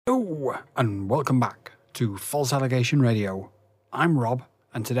Hello, and welcome back to False Allegation Radio. I'm Rob,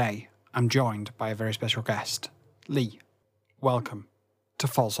 and today I'm joined by a very special guest, Lee. Welcome to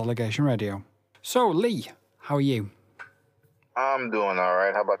False Allegation Radio. So, Lee, how are you? I'm doing all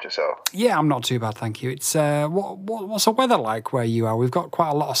right. How about yourself? Yeah, I'm not too bad, thank you. It's what's the weather like where you are? We've got quite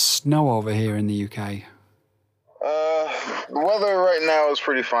a lot of snow over here in the UK. The weather right now is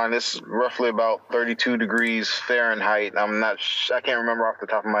pretty fine. It's roughly about 32 degrees Fahrenheit. I can't remember off the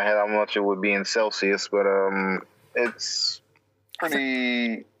top of my head how much it would be in Celsius, but it's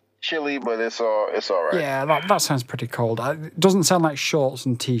pretty chilly, but it's all right. Yeah, that sounds pretty cold. It doesn't sound like shorts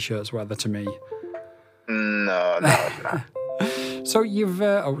and t-shirts weather to me. No, it's not. So you've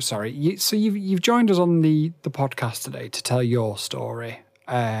joined us on the podcast today to tell your story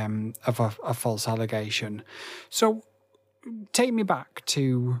of a false allegation. So take me back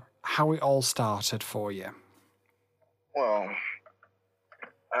to how it all started for you. Well,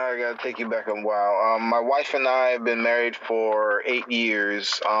 I gotta take you back a while. My wife and I have been married for 8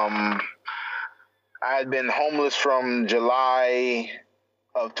 years. I had been homeless from July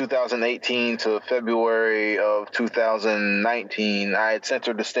of 2018 to February of 2019. I had sent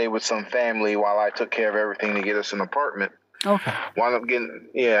her to stay with some family while I took care of everything to get us an apartment. Okay. I wound up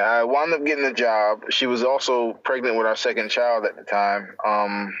getting a job. She was also pregnant with our second child at the time.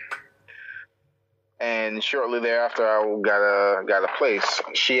 And shortly thereafter, I got a place.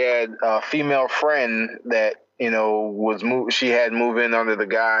 She had a female friend that she had moved in under the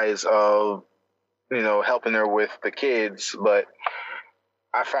guise of helping her with the kids, but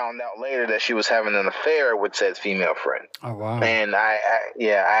I found out later that she was having an affair with said female friend. Oh, wow. And I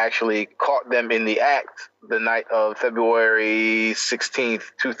actually caught them in the act the night of February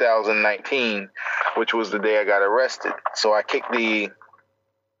 16th, 2019, which was the day I got arrested. So I kicked the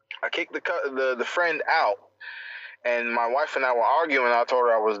friend out, and my wife and I were arguing. I told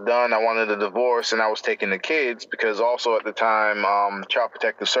her I was done. I wanted a divorce, and I was taking the kids because also at the time, Child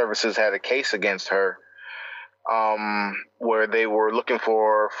Protective Services had a case against her. Where they were looking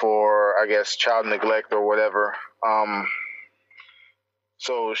for I guess child neglect or whatever.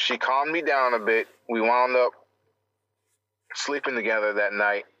 So she calmed me down a bit. We wound up sleeping together that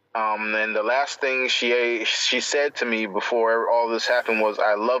night. And the last thing she said to me before all this happened was,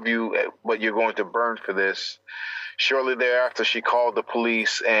 "I love you, but you're going to burn for this." Shortly thereafter, she called the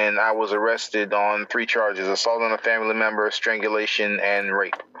police, and I was arrested on 3 charges: assault on a family member, strangulation, and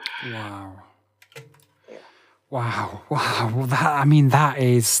rape. Wow.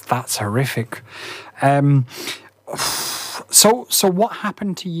 That's horrific. So what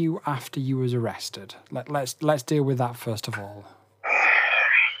happened to you after you was arrested? Let's deal with that first of all.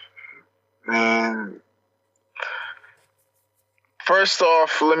 First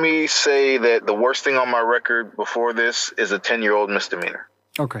off, let me say that the worst thing on my record before this is a 10-year-old misdemeanor.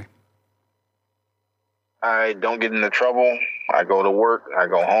 Okay. I don't get into trouble. I go to work. I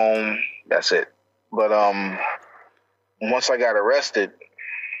go home. That's it. But once I got arrested,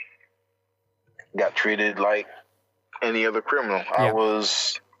 got treated like any other criminal. Yeah.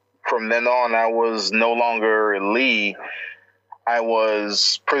 From then on, I was no longer Lee. I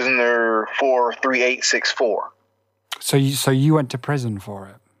was prisoner 43864. So you went to prison for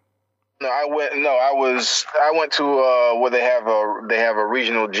it? No, I went to where they have a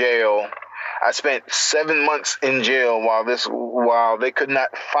regional jail. I spent 7 months in jail while they could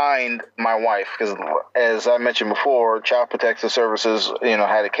not find my wife, because as I mentioned before, Child Protective Services,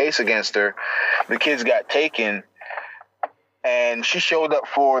 had a case against her. The kids got taken, and she showed up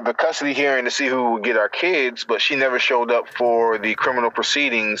for the custody hearing to see who would get our kids, but she never showed up for the criminal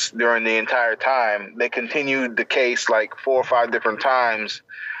proceedings during the entire time. They continued the case like 4 or 5 different times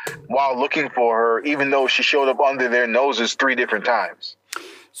while looking for her, even though she showed up under their noses 3 different times.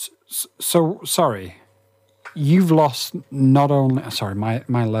 So sorry, you've lost not only... Sorry,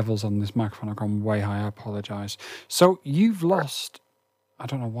 my levels on this microphone have gone way high. I apologise. So you've lost... I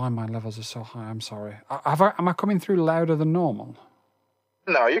don't know why my levels are so high. I'm sorry. Am I coming through louder than normal?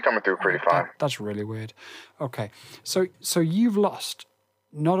 No, you're coming through pretty fine. That's really weird. Okay, so you've lost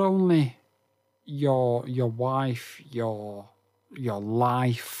not only your wife, your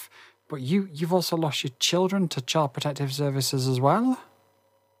life, but you've also lost your children to Child Protective Services as well?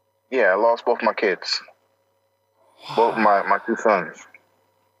 Yeah, I lost both my kids. Wow. Both my 2 sons.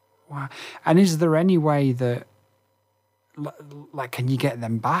 Wow. And is there any way that, like, can you get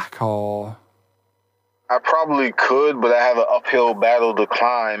them back, or? I probably could, but I have an uphill battle to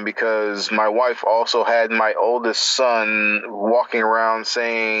climb because my wife also had my oldest son walking around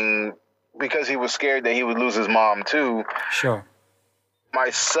saying, because he was scared that he would lose his mom too. Sure. My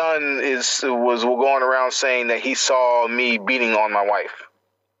son was going around saying that he saw me beating on my wife.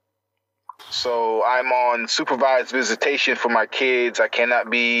 So I'm on supervised visitation for my kids. I cannot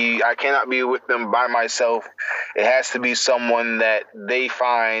be with them by myself. It has to be someone that they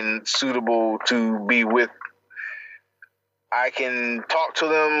find suitable to be with. I can talk to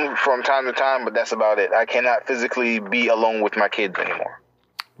them from time to time, but that's about it. I cannot physically be alone with my kids anymore.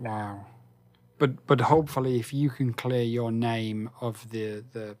 Wow. But hopefully, if you can clear your name of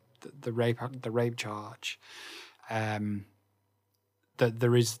the rape charge, that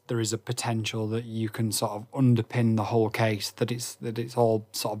there is a potential that you can sort of underpin the whole case, that it's all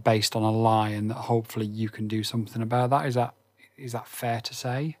sort of based on a lie, and that hopefully you can do something about that. Is that fair to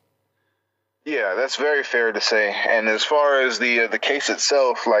say? Yeah, that's very fair to say. And as far as the case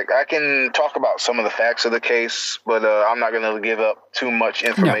itself, like, I can talk about some of the facts of the case, but I'm not going to give up too much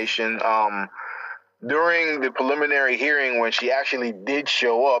information. No. During the preliminary hearing, when she actually did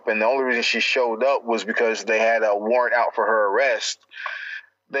show up, and the only reason she showed up was because they had a warrant out for her arrest.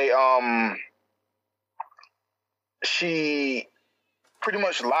 She pretty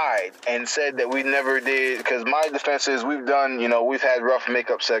much lied and said that we never did, because my defense is we've had rough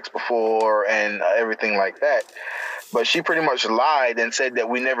makeup sex before and everything like that. But she pretty much lied and said that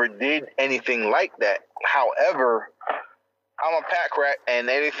we never did anything like that. However, I'm a pack rat,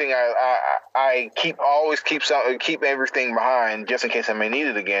 and anything I keep everything behind just in case I may need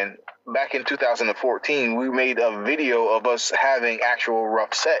it again. Back in 2014, we made a video of us having actual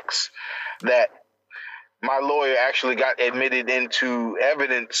rough sex that my lawyer actually got admitted into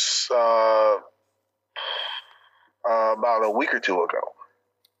evidence about a week or two ago.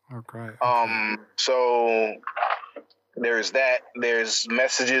 Oh, great. Okay. So there's that. There's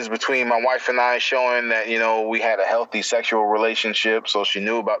messages between my wife and I showing that, we had a healthy sexual relationship, so she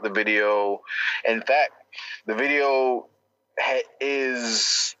knew about the video. In fact, the video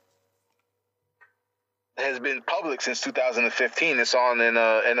has been public since 2015. It's on an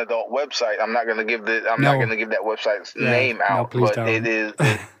adult website. I'm not going to give not going to give that website's name out, but don't. It is.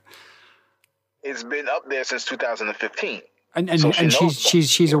 It's been up there since 2015. And so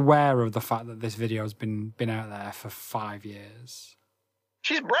she's aware of the fact that this video has been out there for 5 years.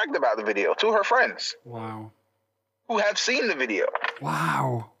 She's bragged about the video to her friends. Wow. Who have seen the video.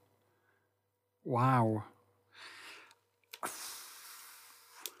 Wow.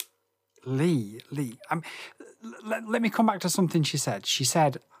 Lee, let me come back to something she said. She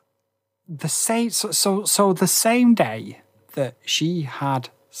said the same day that she had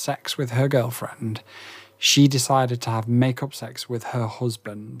sex with her girlfriend, she decided to have makeup sex with her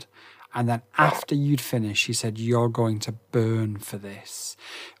husband, and then after you'd finished, she said, "You're going to burn for this."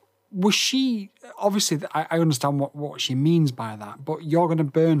 Was she, obviously, I understand what she means by that, but you're going to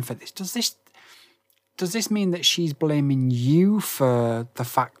burn for this. Does this mean that she's blaming you for the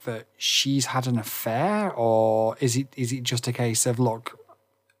fact that she's had an affair, or is it just a case of, look,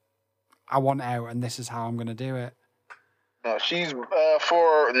 I want out and this is how I'm going to do it? No, she's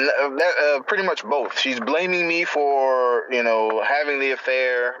for pretty much both. She's blaming me for having the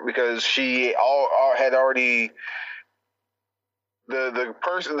affair because she had already the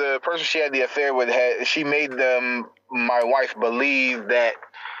person she had the affair with she made my wife believe that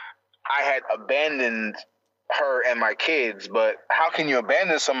I had abandoned her and my kids. But how can you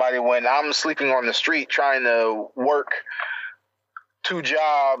abandon somebody when I'm sleeping on the street trying to work 2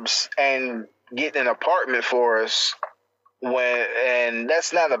 jobs and get an apartment for us? And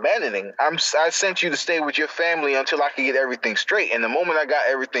that's not abandoning. I sent you to stay with your family until I could get everything straight. And the moment I got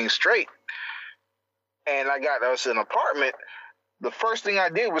everything straight and I got us an apartment, the first thing I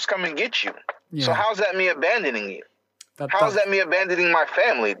did was come and get you. Yeah. So how's that me abandoning you? How's that me abandoning my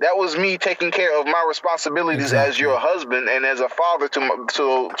family? That was me taking care of my responsibilities as your husband and as a father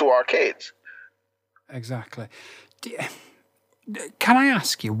to our kids. Exactly. Can I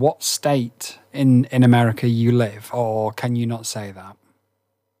ask you what state in America you live, or can you not say that?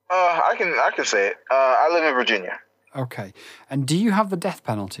 I can say it. I live in Virginia. Okay. And do you have the death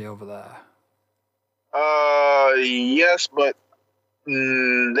penalty over there? Yes, but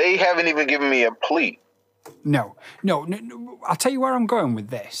they haven't even given me a plea. No. I'll tell you where I'm going with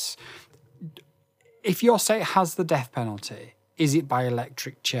this. If your state has the death penalty, is it by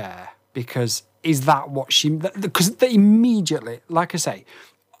electric chair? Because is that what she... Because immediately, like I say,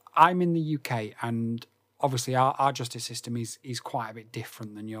 I'm in the UK and obviously our justice system is quite a bit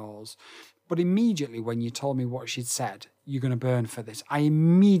different than yours. But immediately when you told me what she'd said, you're going to burn for this, I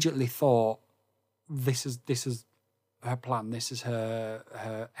immediately thought, this is her plan. This is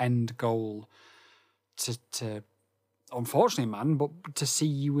her end goal to unfortunately, man, but to see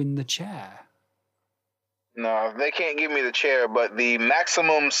you in the chair. No, they can't give me the chair, but the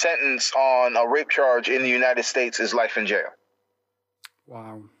maximum sentence on a rape charge in the United States is life in jail.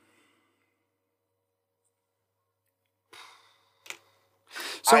 Wow.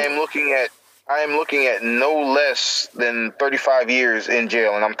 I am looking at no less than 35 years in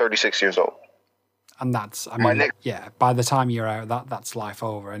jail, and I'm 36 years old. And that's, I mean, by the time you're out, that's life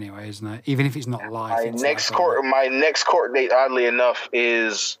over anyway, isn't it? Even if it's not life, my next court date, oddly enough,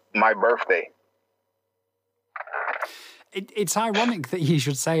 is my birthday. It's ironic that you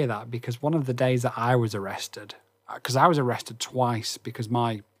should say that, because one of the days that I was arrested, because I was arrested twice because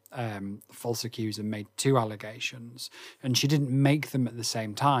my false accuser made 2 allegations and she didn't make them at the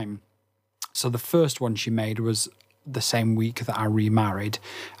same time. So the first one she made was the same week that I remarried,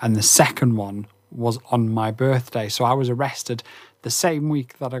 and the second one was on my birthday. So I was arrested the same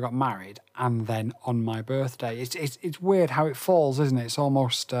week that I got married and then on my birthday. It's weird how it falls, isn't it? It's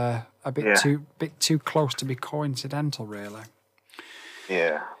almost a bit too close to be coincidental, really.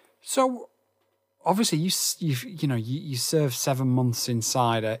 Yeah. So obviously you served 7 months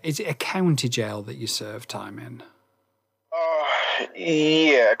inside is it a county jail that you served time in?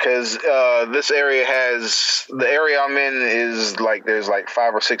 Yeah, because the area I'm in is like, there's like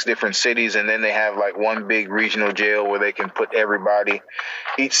 5 or 6 different cities, and then they have like one big regional jail where they can put everybody.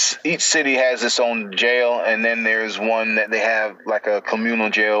 Each city has its own jail, and then there's one that they have like a communal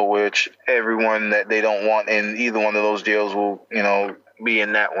jail, which everyone that they don't want in either one of those jails will, be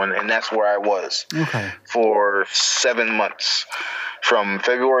in that one, and that's where I was for 7 months. From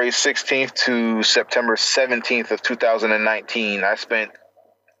February 16th to September 17th of 2019, I spent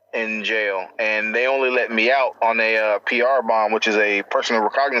in jail, and they only let me out on a PR bond, which is a personal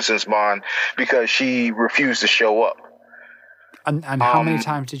recognizance bond, because she refused to show up. And how many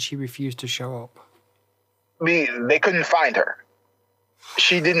times did she refuse to show up? They couldn't find her.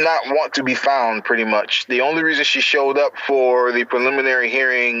 She did not want to be found, pretty much. The only reason she showed up for the preliminary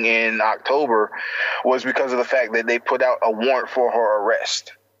hearing in October was because of the fact that they put out a warrant for her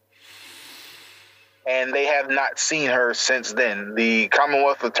arrest. And they have not seen her since then. The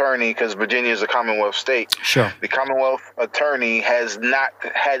Commonwealth attorney, because Virginia is a Commonwealth state, the Commonwealth attorney has not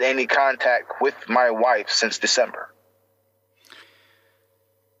had any contact with my wife since December.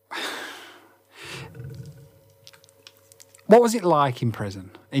 What was it like in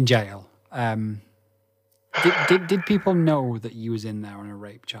prison, in jail? Did people know that you was in there on a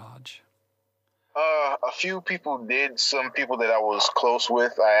rape charge? A few people did. Some people that I was close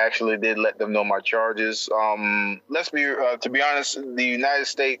with, I actually did let them know my charges. To be honest, the United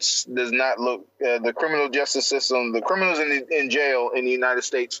States does not look, the criminal justice system, the criminals in jail in the United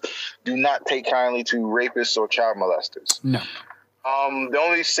States do not take kindly to rapists or child molesters. No. The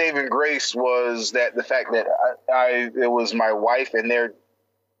only saving grace was that the fact that it was my wife, and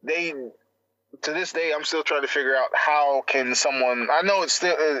they to this day, I'm still trying to figure out how can someone, I know it's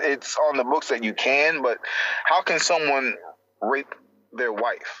on the books that you can, but how can someone rape their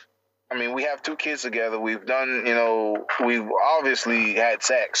wife? I mean, we have 2 kids together. We've done, we've obviously had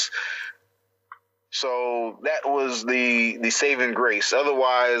sex. So that was the saving grace.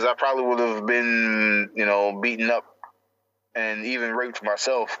 Otherwise, I probably would have been, beaten up and even raped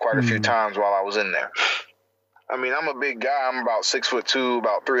myself quite a few times while I was in there. I mean, I'm a big guy. I'm about 6'2",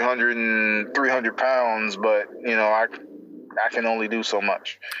 about 300 pounds, but I can only do so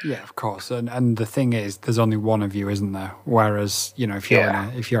much. Yeah, of course. And the thing is, there's only one of you, isn't there? Whereas,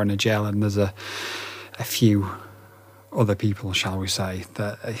 if you're in a jail and there's a few other people, shall we say,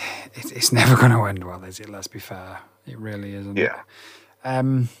 that it's never going to end well, is it? Let's be fair. It really isn't. Yeah.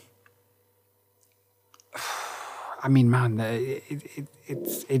 I mean, man,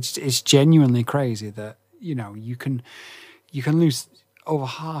 it's genuinely crazy that you can lose over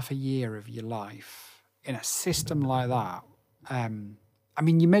half a year of your life in a system like that. I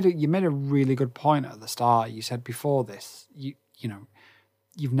mean, you made a really good point at the start. You said before this,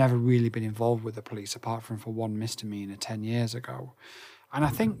 you've never really been involved with the police apart from for one misdemeanor 10 years ago, and I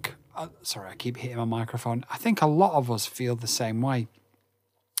think sorry, I keep hitting my microphone. I think a lot of us feel the same way.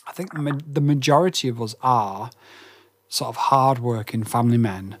 I think the majority of us are sort of hard-working family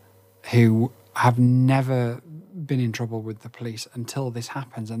men who have never been in trouble with the police until this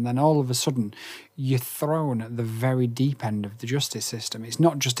happens, and then all of a sudden you're thrown at the very deep end of the justice system. It's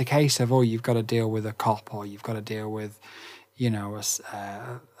not just a case of, you've got to deal with a cop, or you've got to deal with, a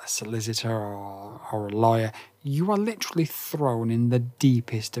solicitor or a lawyer. You are literally thrown in the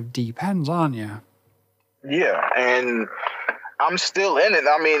deepest of deep ends, aren't you? Yeah, and I'm still in it.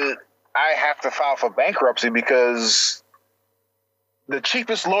 I mean, I have to file for bankruptcy because the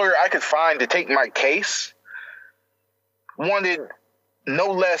cheapest lawyer I could find to take my case wanted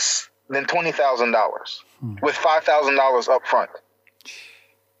no less than $20,000 with $5,000 up front.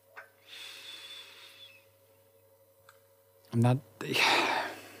 And that,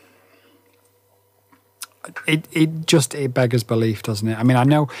 It beggars belief, doesn't it? I mean, I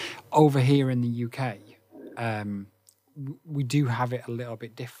know over here in the UK, we do have it a little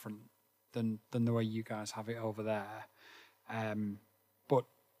bit different than the way you guys have it over there. But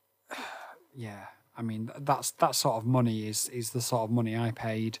yeah, I mean, that sort of money is the sort of money I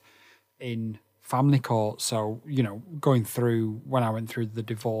paid in family court. So, going through when I went through the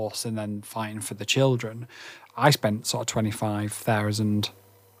divorce and then fighting for the children, I spent sort of 25,000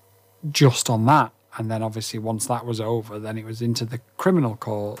 just on that. And then obviously once that was over, then it was into the criminal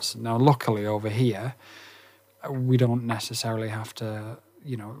courts. Now, luckily over here, we don't necessarily have to,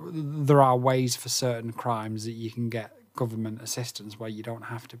 there are ways for certain crimes that you can get government assistance where you don't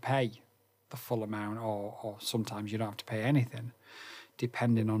have to pay the full amount, or sometimes you don't have to pay anything,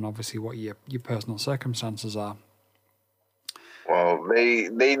 depending on obviously what your personal circumstances are. Well,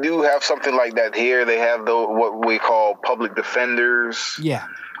 they do have something like that here. They have what we call public defenders. Yeah.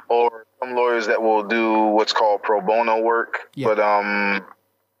 Or some lawyers that will do what's called pro bono work. Yeah. But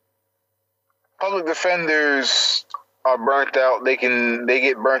public defenders are burnt out. They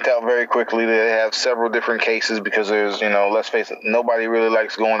get burnt out very quickly. They have several different cases because there's, let's face it, nobody really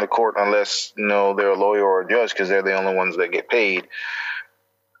likes going to court unless, they're a lawyer or a judge, because they're the only ones that get paid.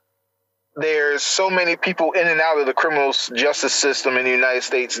 There's so many people in and out of the criminal justice system in the United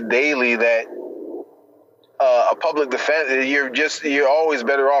States daily that a public defender, you're always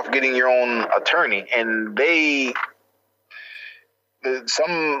better off getting your own attorney. And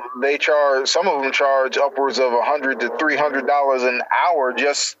some of them charge upwards of $100 to $300 an hour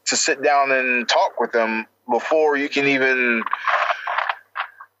just to sit down and talk with them before they'll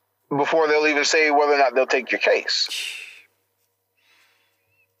even say whether or not they'll take your case.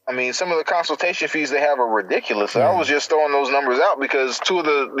 I mean, some of the consultation fees they have are ridiculous. Yeah. I was just throwing those numbers out because two of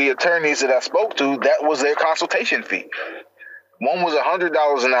the attorneys that I spoke to, that was their consultation fee. One was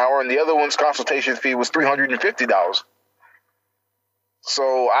 $100 an hour, and the other one's consultation fee was $350.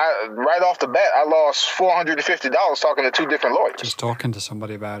 So right off the bat, I lost $450 talking to two different lawyers. Just talking to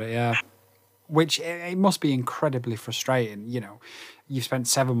somebody about it, yeah. Which it must be incredibly frustrating. You've spent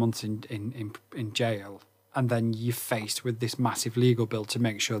 7 months in jail, and then you're faced with this massive legal bill to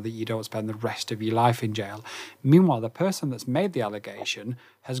make sure that you don't spend the rest of your life in jail. Meanwhile, the person that's made the allegation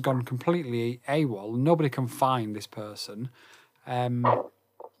has gone completely AWOL. Nobody can find this person.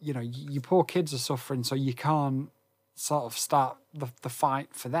 Your poor kids are suffering, so you can't sort of start the fight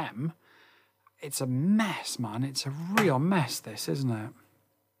for them. It's a mess, man. It's a real mess, this, isn't it?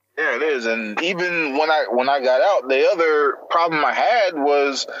 Yeah, it is. And even when I got out, the other problem I had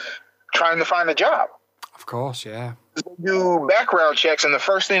was trying to find a job. Of course, yeah. Do background checks, and the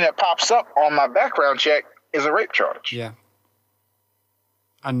first thing that pops up on my background check is a rape charge. Yeah.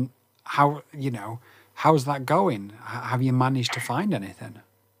 And how's that going? Have you managed to find anything?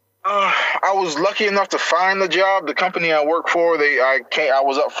 I was lucky enough to find the job. The company I work for, I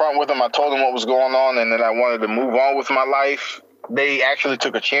was up front with them. I told them what was going on and that I wanted to move on with my life. They actually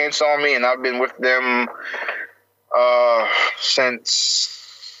took a chance on me, and I've been with them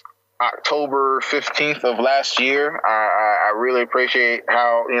since October 15th of last year. I really appreciate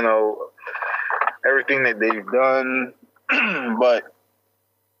how, everything that they've done. But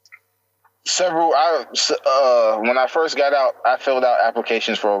when I first got out, I filled out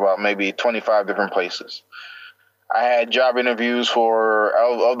applications for about maybe 25 different places. I had job interviews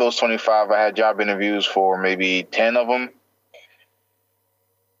of those 25, I had job interviews for maybe 10 of them.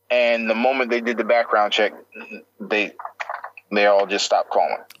 And the moment they did the background check, they all just stopped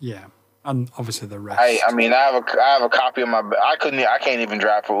calling. Yeah. And obviously the rest. I have a copy of my. I can't even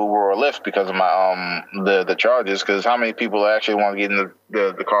drive for Uber or Lyft because of my the charges. Because how many people actually want to get in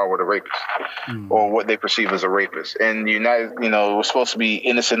the car with a rapist or what they perceive as a rapist? And we're supposed to be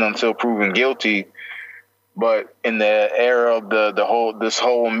innocent until proven guilty. But in the era of this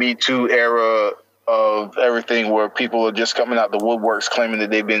whole Me Too era of everything, where people are just coming out the woodworks claiming that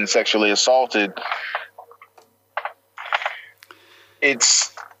they've been sexually assaulted,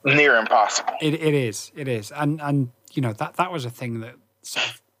 it's near impossible. It is, and that was a thing that sort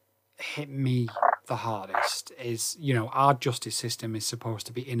of hit me the hardest. Is our justice system is supposed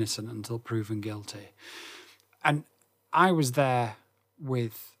to be innocent until proven guilty, and I was there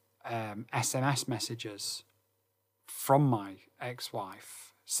with SMS messages from my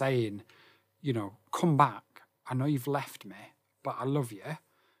ex-wife saying, come back. I know you've left me, but I love you.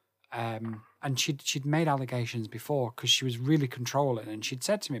 And she'd made allegations before because she was really controlling, and she'd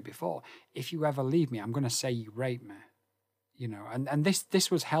said to me before, if you ever leave me, I'm going to say you raped me, and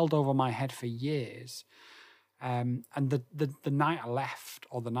this was held over my head for years. And the night I left,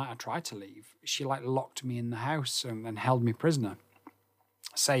 or the night I tried to leave, she locked me in the house and held me prisoner,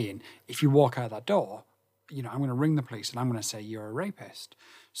 saying, if you walk out that door, I'm going to ring the police and I'm going to say you're a rapist.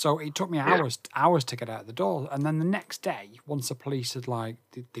 So it took me hours to get out the door. And then the next day, once the police had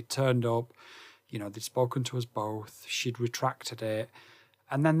they turned up, they'd spoken to us both, she'd retracted it.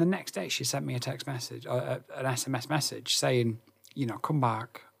 And then the next day she sent me a text message, an SMS message saying, come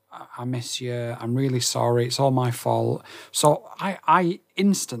back. I miss you. I'm really sorry. It's all my fault. So I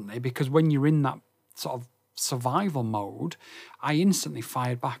instantly, because when you're in that sort of survival mode, I instantly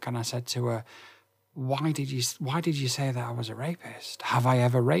fired back and I said to her, why did you say that I was a rapist? Have I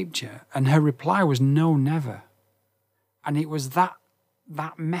ever raped you? And her reply was no, never. And it was that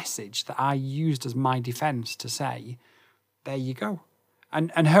message that I used as my defense to say, there you go.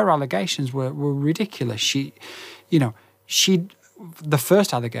 And her allegations were ridiculous. The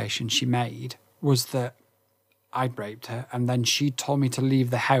first allegation she made was that I'd raped her, and then she told me to leave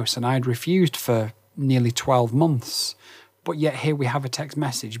the house, and I'd refused for nearly 12 months. But yet here we have a text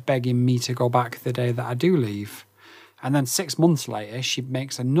message begging me to go back the day that I do leave. And then 6 months later, she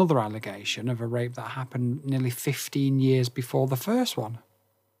makes another allegation of a rape that happened nearly 15 years before the first one.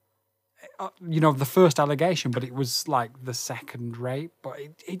 The first allegation, but it was like the second rape. But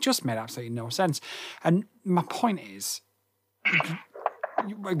it just made absolutely no sense. And my point is,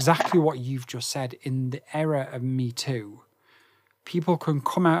 exactly what you've just said, in the era of Me Too, people can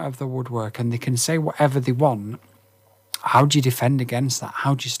come out of the woodwork and they can say whatever they want. How do you defend against that?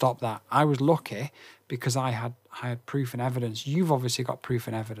 How do you stop that? I was lucky because I had proof and evidence. You've obviously got proof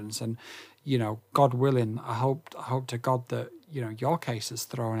and evidence, and God willing, I hope to God that your case is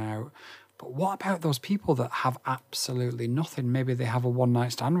thrown out. But what about those people that have absolutely nothing? Maybe they have a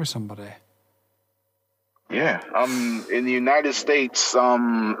one-night stand with somebody. Yeah. In the United States, a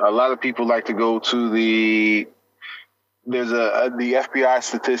lot of people like to go to the FBI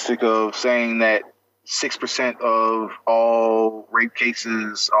statistic of saying that 6% of all rape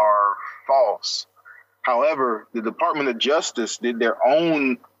cases are false. However, the Department of Justice did their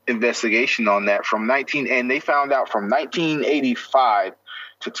own investigation on that and they found out from 1985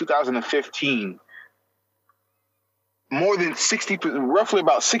 to 2015, roughly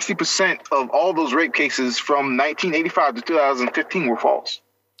about 60% of all those rape cases from 1985 to 2015 were false.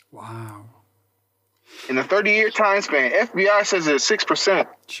 Wow. In a 30-year time span, FBI says it's 6%.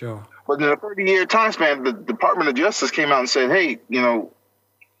 Sure. But in a 30-year time span, the Department of Justice came out and said, hey, you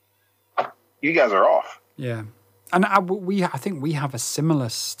guys are off. Yeah. And I think we have a similar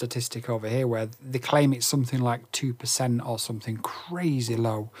statistic over here where they claim it's something like 2% or something crazy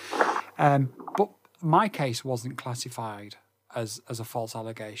low. But my case wasn't classified as a false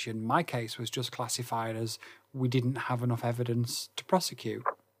allegation. My case was just classified as we didn't have enough evidence to prosecute.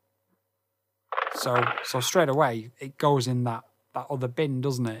 So straight away it goes in that other bin,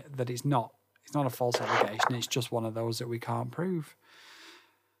 doesn't it? That it's not a false allegation. It's just one of those that we can't prove.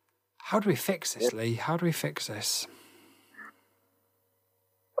 How do we fix this, Lee? How do we fix this?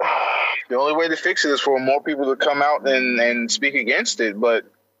 The only way to fix it is for more people to come out and speak against it. But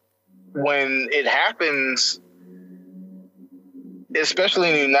when it happens, especially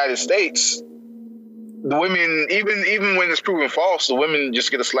in the United States, the women, even when it's proven false, the women just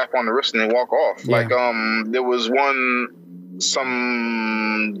get a slap on the wrist and they walk off. Yeah. Like there was one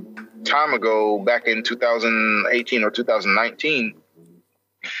some time ago, back in 2018 or 2019.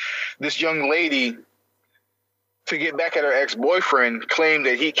 This young lady, to get back at her ex-boyfriend, claimed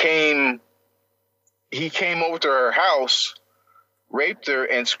that he came over to her house, raped her,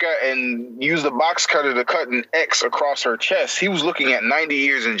 and used a box cutter to cut an X across her chest. He was looking at 90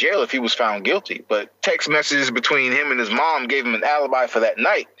 years in jail if he was found guilty. But text messages between him and his mom gave him an alibi for that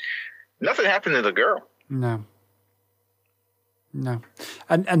night. Nothing happened to the girl. No.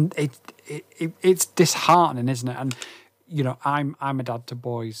 And it's disheartening, isn't it? And I'm a dad to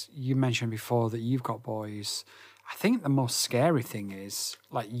boys. You mentioned before that you've got boys. I think the most scary thing is,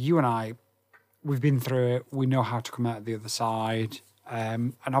 like, you and I, we've been through it. We know how to come out the other side.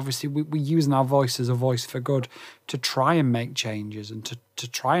 And obviously we're using our voice as a voice for good to try and make changes and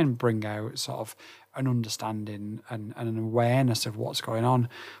to try and bring out sort of an understanding and an awareness of what's going on.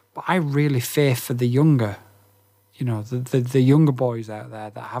 But I really fear for the younger, the younger boys out there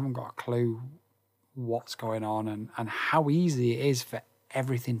that haven't got a clue what's going on and how easy it is for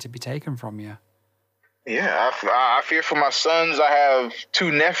everything to be taken from you. Yeah, I fear for my sons. I have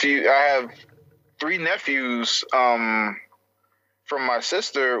three nephews from my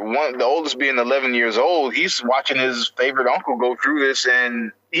sister. The oldest being 11 years old. He's watching his favorite uncle go through this,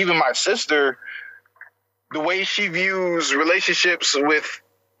 and even my sister, the way she views relationships with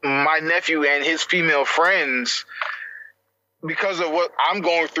my nephew and his female friends, because of what I'm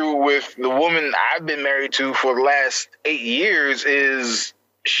going through with the woman I've been married to for the last 8 years, is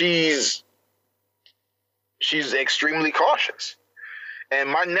she's she's extremely cautious. And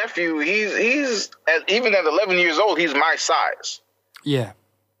my nephew, even at 11 years old, he's my size. Yeah.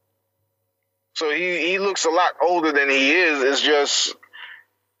 So he looks a lot older than he is. It's just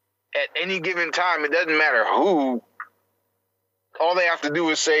at any given time, it doesn't matter who. All they have to do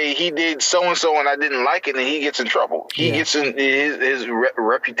is say he did so and so, and I didn't like it, and he gets in trouble. He gets in his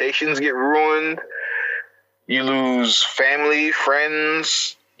reputations get ruined. You lose family,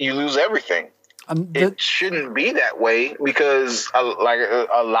 friends. You lose everything. It shouldn't be that way because a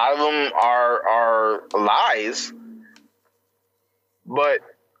lot of them are lies, but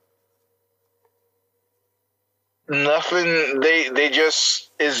nothing.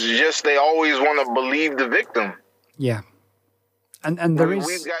 They always want to believe the victim. Yeah. And we've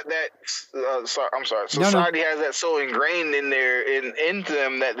got that. I'm sorry. Society has that so ingrained into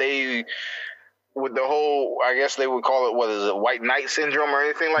them that they, with the whole, I guess they would call it, what is it, white knight syndrome or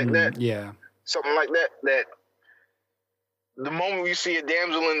anything like that? Yeah, something like that. That the moment you see a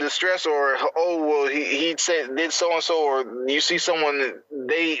damsel in distress, or he said did so and so, or you see someone,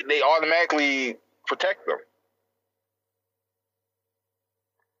 they automatically protect them.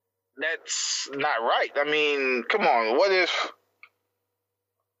 That's not right. I mean, come on. What if?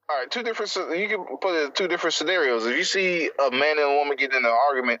 All right, you can put it in two different scenarios. If you see a man and a woman get in an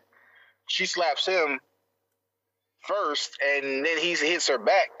argument, she slaps him first, and then he hits her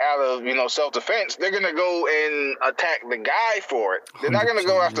back out of self-defense. They're gonna go and attack the guy for it. They're not gonna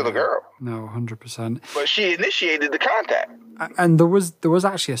go after the girl. No, 100%. But she initiated the contact. And there was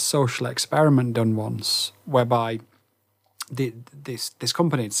actually a social experiment done once whereby this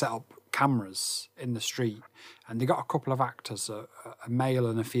company had set up cameras in the street, and they got a couple of actors, a male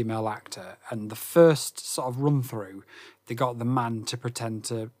and a female actor, and the first sort of run through, they got the man to pretend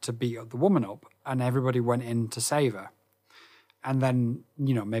to beat the woman up, and everybody went in to save her. And then,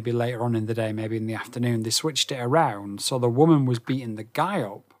 maybe later on in the day, maybe in the afternoon, they switched it around, so the woman was beating the guy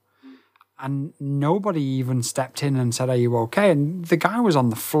up, and nobody even stepped in and said, "Are you okay?" And the guy was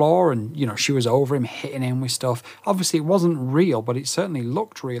on the floor, and she was over him, hitting him with stuff. Obviously it wasn't real, but it certainly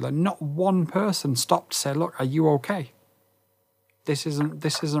looked real, and not one person stopped to say, "Look, are you okay? This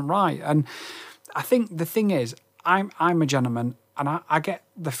isn't right." And I think the thing is, I'm a gentleman, and I get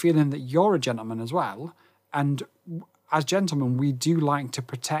the feeling that you're a gentleman as well. And as gentlemen, we do like to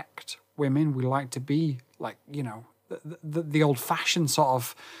protect women. We like to be like, the old-fashioned sort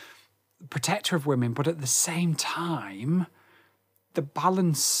of protector of women, but at the same time, the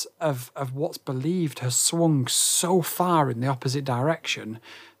balance of what's believed has swung so far in the opposite direction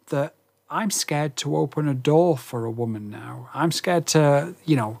that I'm scared to open a door for a woman now. I'm scared to,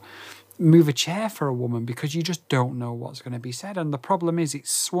 move a chair for a woman because you just don't know what's going to be said. And the problem is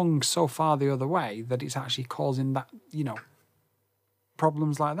it's swung so far the other way that it's actually causing that,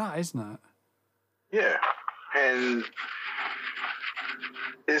 problems like that, isn't it? Yeah. And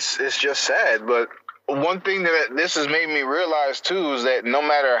it's just sad, but one thing that this has made me realize too is that no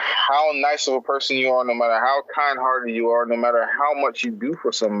matter how nice of a person you are, no matter how kind-hearted you are, no matter how much you do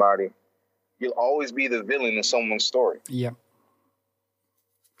for somebody, you'll always be the villain in someone's story. Yep.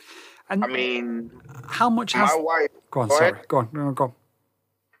 And I mean, how much has my wife? Go on. Go Sorry. ahead. Go on. No, go on.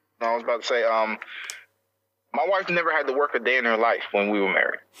 No, I was about to say, my wife never had to work a day in her life when we were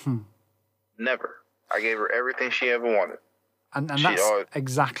married. Never. I gave her everything she ever wanted. And that's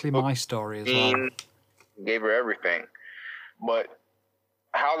exactly my story as well. Gave her everything. But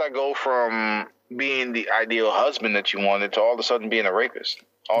how that go from being the ideal husband that you wanted to all of a sudden being a rapist?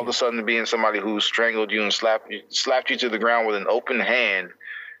 All of a sudden being somebody who strangled you and slapped you to the ground with an open hand,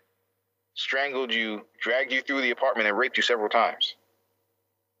 strangled you, dragged you through the apartment, and raped you several times.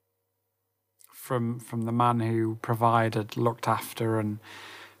 From the man who provided, looked after, and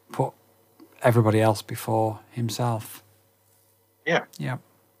put everybody else before himself. Yeah. Yeah.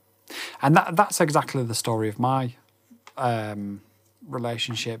 And that's exactly the story of my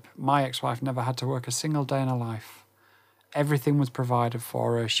relationship. My ex-wife never had to work a single day in her life. Everything was provided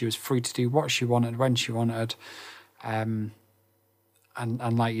for her. She was free to do what she wanted, when she wanted. And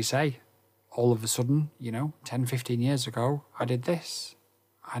like you say, all of a sudden, 10, 15 years ago, I did this.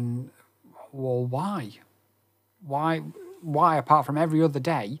 And, well, why? Why, apart from every other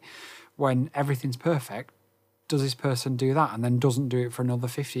day, when everything's perfect, does this person do that and then doesn't do it for another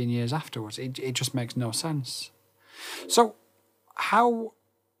 15 years afterwards? It just makes no sense. So how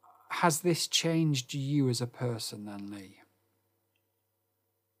has this changed you as a person then, Lee?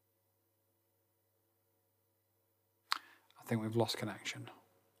 I think we've lost connection.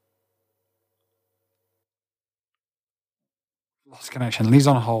 Lost connection. Lee's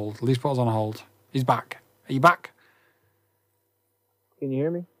on hold. Lee's put us on hold. He's back. Are you back? Can you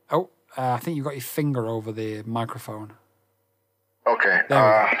hear me? Oh, I think you've got your finger over the microphone. Okay.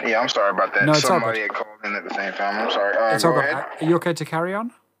 Yeah, I'm sorry about that. No, it's Somebody all had called in at the same time. I'm sorry. it's all Go good. ahead. Are you okay to carry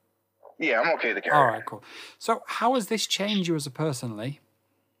on? Yeah, I'm okay to carry All on. right, cool. So, how has this changed you as a person, Lee?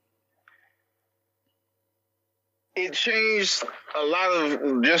 It changed a lot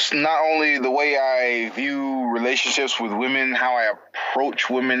of just not only the way I view relationships with women, how I approach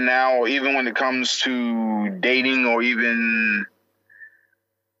women now, or even when it comes to dating, or even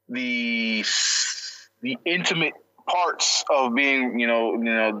the intimate parts of being,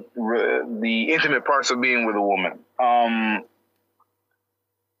 the intimate parts of being with a woman.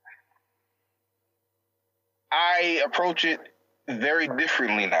 I approach it very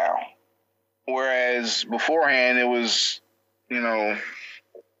differently now. Whereas beforehand, it was,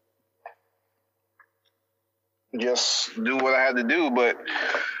 just do what I had to do. But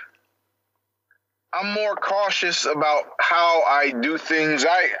I'm more cautious about how I do things.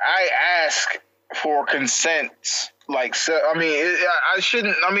 I ask for consent. I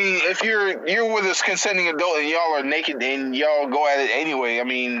shouldn't. I mean, if you're with a consenting adult and y'all are naked and y'all go at it anyway. I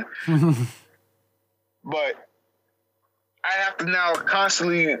mean, but I have to now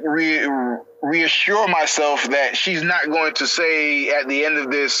constantly reassure myself that she's not going to say at the end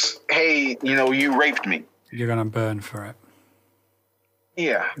of this, hey, you raped me. You're going to burn for it.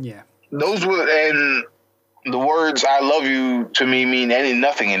 Yeah. Yeah. And the words "I love you" to me mean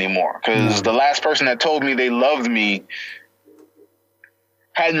nothing anymore. Because the last person that told me they loved me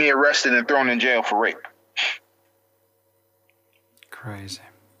had me arrested and thrown in jail for rape. Crazy.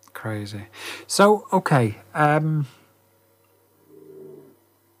 So, okay.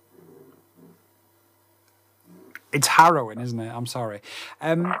 It's harrowing, isn't it? I'm sorry.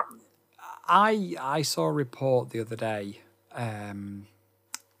 I saw a report the other day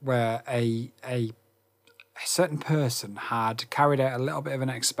where a certain person had carried out a little bit of an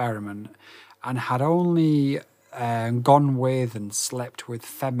experiment and had only gone with and slept with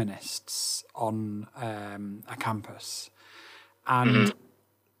feminists on a campus. And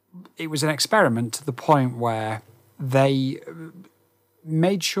it was an experiment to the point where they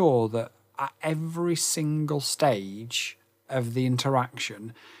made sure that at every single stage of the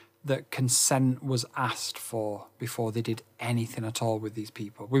interaction that consent was asked for before they did anything at all with these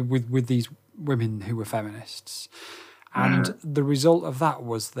people, with these women who were feminists. And the result of that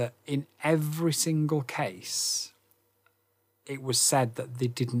was that in every single case, it was said that they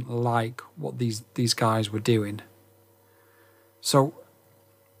didn't like what these guys were doing. So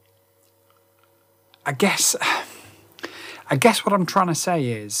I guess what I'm trying to say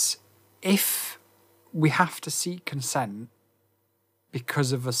is, if we have to seek consent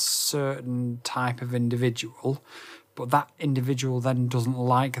because of a certain type of individual, but that individual then doesn't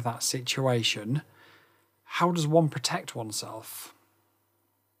like that situation, how does one protect oneself?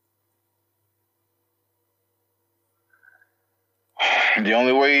 The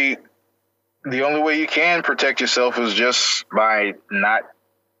only way you can protect yourself is just by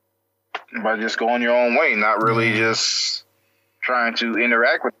just going your own way, not really just trying to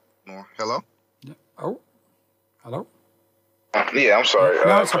interact with more. Hello? Yeah. Oh, hello? Yeah, I'm sorry.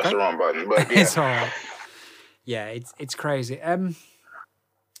 No, I it's pressed okay. the wrong button, but yeah. It's all right. Yeah, it's crazy.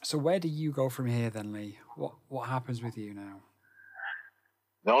 So where do you go from here then, Lee? What happens with you now?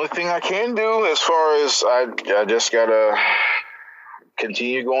 The only thing I can do, as far as I just gotta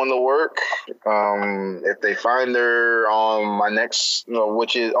continue going to work. If they find her on my next,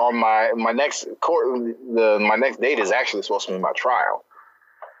 which is on my next court, my next date is actually supposed to be my trial.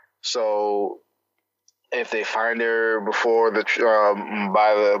 So if they find her before by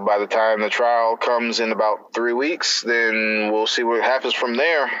the time the trial comes in about 3 weeks, then we'll see what happens from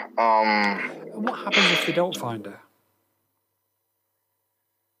there. What happens if they don't find her?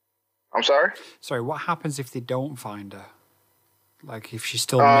 I'm sorry? Sorry, what happens if they don't find her? Like, if she's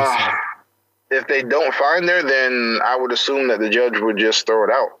still missing? If they don't find her, then I would assume that the judge would just throw it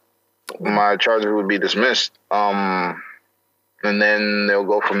out. My charges would be dismissed. And then they'll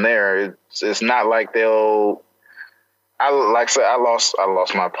go from there. It's not like they'll... Like I said, I lost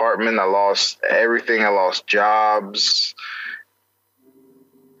my apartment. I lost everything. I lost jobs.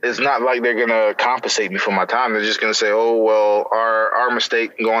 It's not like they're going to compensate me for my time. They're just going to say, oh, well, our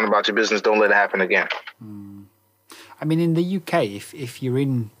mistake, go on about your business. Don't let it happen again. I mean, in the UK, if you're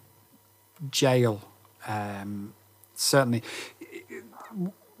in jail, certainly,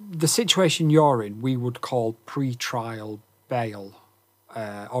 the situation you're in, we would call pre-trial bail,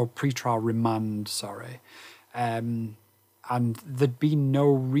 or pre-trial remand, sorry. And there'd be no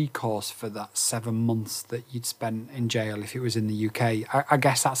recourse for that 7 months that you'd spent in jail if it was in the UK. I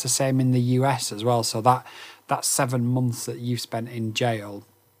guess that's the same in the US as well. So that 7 months that you've spent in jail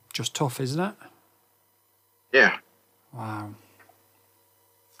just tough, isn't it? Yeah. Wow.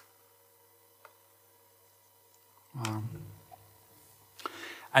 Wow.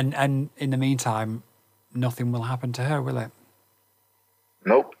 And in the meantime, nothing will happen to her, will it?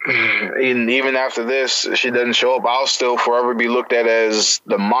 Nope. Even after this, she doesn't show up. I'll still forever be looked at as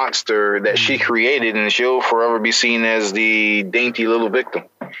the monster that she created, and she'll forever be seen as the dainty little victim.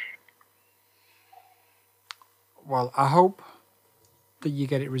 Well, I hope that you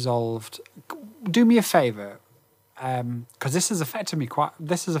get it resolved. Do me a favour, because this has affected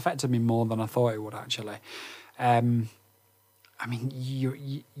me more than I thought it would actually. I mean,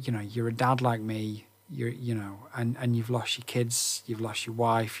 you know, you're a dad like me. And you've lost your kids, you've lost your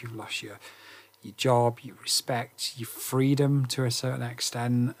wife, you've lost your job, your respect, your freedom to a certain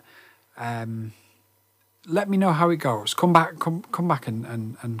extent. Let me know how it goes. Come back and come back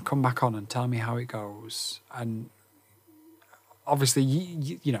on and tell me how it goes. And obviously,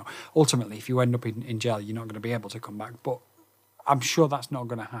 you know, ultimately, if you end up in jail, you're not going to be able to come back. But I'm sure that's not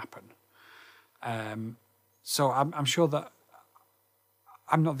going to happen. So I'm sure that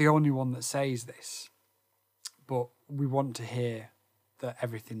I'm not the only one that says this. But we want to hear that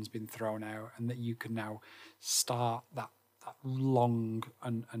everything's been thrown out and that you can now start that long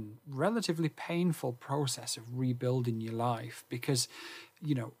and relatively painful process of rebuilding your life. Because,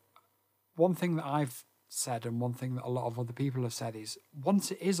 you know, one thing that I've said and one thing that a lot of other people have said is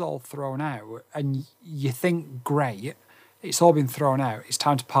once it is all thrown out and you think, great, it's all been thrown out, it's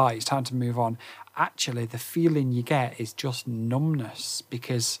time to party, it's time to move on. Actually, the feeling you get is just numbness,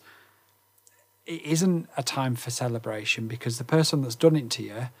 because it isn't a time for celebration, because the person that's done it to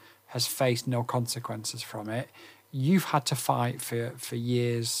you has faced no consequences from it. You've had to fight for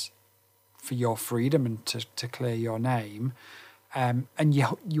years for your freedom and to clear your name. And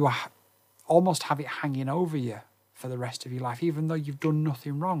you almost have it hanging over you for the rest of your life, even though you've done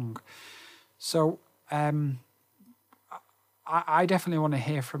nothing wrong. So I definitely want to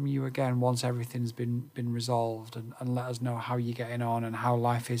hear from you again once everything's been resolved, and let us know how you're getting on and how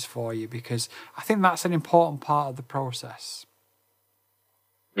life is for you, because I think that's an important part of the process.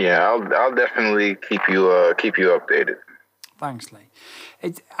 Yeah, I'll definitely keep you updated. Thanks, Lee.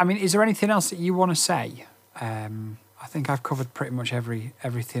 I mean, is there anything else that you want to say? I think I've covered pretty much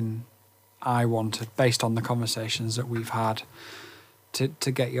everything I wanted based on the conversations that we've had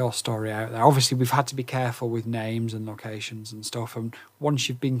to get your story out there. Obviously, we've had to be careful with names and locations and stuff. And once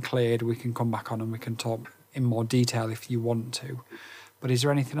you've been cleared, we can come back on and we can talk in more detail if you want to. But is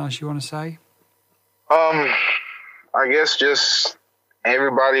there anything else you want to say? I guess just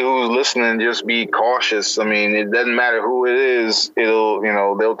everybody who's listening, just be cautious. I mean, it doesn't matter who it is.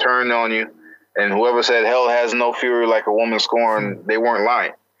 They'll turn on you. And whoever said hell has no fury like a woman scorned, they weren't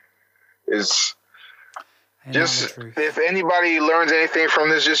lying. It's just, if anybody learns anything from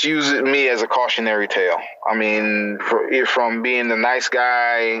this, just use me as a cautionary tale. I mean, from being the nice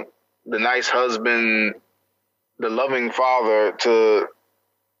guy, the nice husband, the loving father, to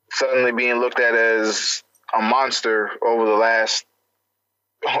suddenly being looked at as a monster over the last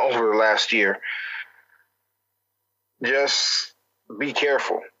year. Just be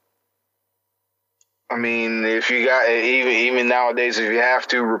careful. I mean, if you got, even nowadays, if you have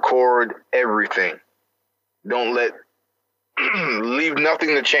to, record everything. Don't leave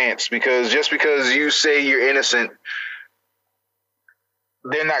nothing to chance, because just because you say you're innocent,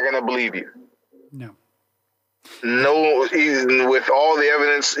 they're not going to believe you. No, even with all the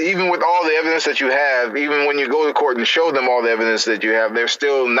evidence that you have, even when you go to court and show them all the evidence that you have, they're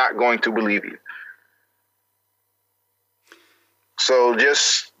still not going to believe you. So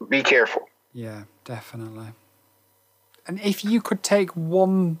just be careful. Yeah, definitely. And if you could take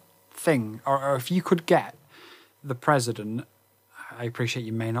one thing, or if you could get the president, I appreciate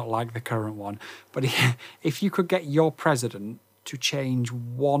you may not like the current one, but if you could get your president to change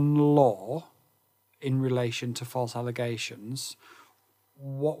one law in relation to false allegations,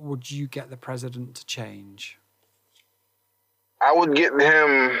 what would you get the president to change? I would get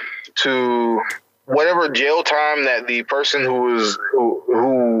him to whatever jail time that the person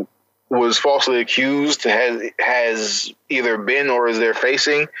who was falsely accused has either been or is there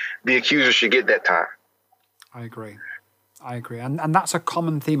facing, the accuser should get that time. I agree. And that's a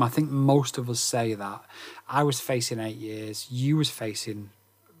common theme. I think most of us say that. I was facing 8 years. You was facing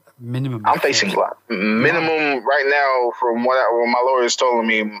minimum. I'm facing minimum right now, from what my lawyer's told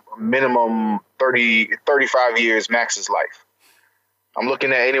me, minimum 35 years, max is life. I'm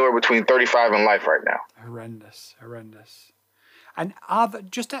looking at anywhere between 35 and life right now. Horrendous. And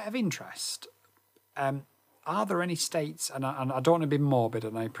just out of interest, are there any states, and I don't want to be morbid,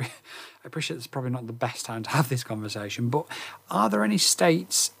 and I appreciate it's probably not the best time to have this conversation, but are there any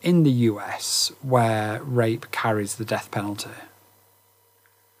states in the US where rape carries the death penalty?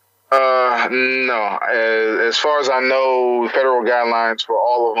 No. As far as I know, federal guidelines for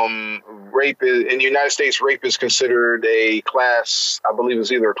all of them, rape is, in the United States, rape is considered a class, I believe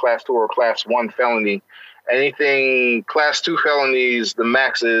it's either a class 2 or class 1 felony. Anything class 2 felonies, the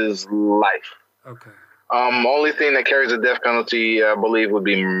max is life. Okay. Only thing that carries a death penalty, I believe, would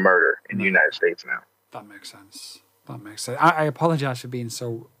be murder in the United States now. That makes sense. I apologize for being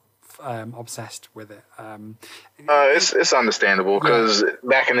so obsessed with it. It's understandable because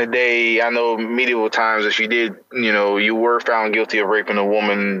back in the day, I know medieval times, if you did, you were found guilty of raping a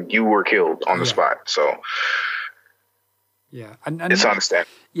woman, you were killed on the spot. So yeah, and it's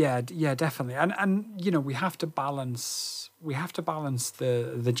understandable. Yeah, definitely. And we have to balance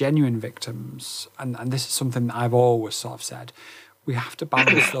the genuine victims, and this is something that I've always sort of said. We have to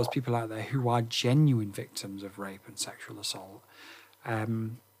balance those people out there who are genuine victims of rape and sexual assault.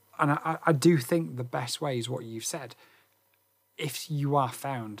 And I do think the best way is what you've said. If you are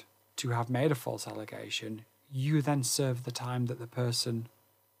found to have made a false allegation, you then serve the time that the person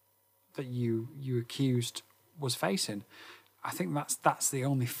that you accused was facing. I think that's the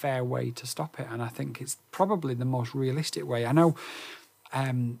only fair way to stop it, and I think it's probably the most realistic way. I know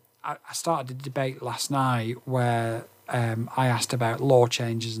I started a debate last night where I asked about law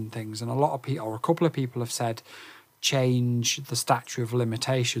changes and things, and a lot of people, or a couple of people, have said change the statute of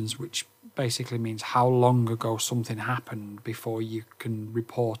limitations, which basically means how long ago something happened before you can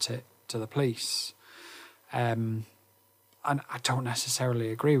report it to the police. And I don't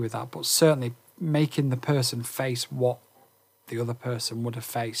necessarily agree with that, but certainly making the person face what the other person would have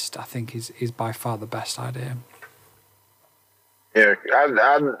faced, I think is by far the best idea. Yeah,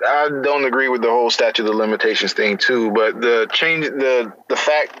 I don't agree with the whole statute of limitations thing too, but the change, the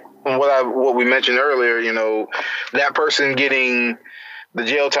fact, what we mentioned earlier, that person getting the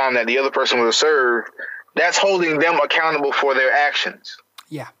jail time that the other person would have served, that's holding them accountable for their actions.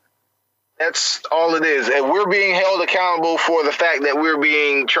 Yeah. That's all it is. And we're being held accountable for the fact that we're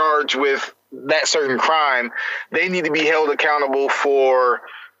being charged with that certain crime. They need to be held accountable for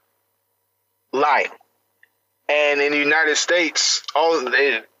lying. And in the United States,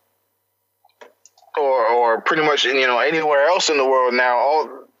 or pretty much anywhere else in the world now,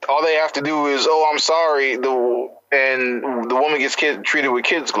 all they have to do is, oh, I'm sorry, and the woman gets treated with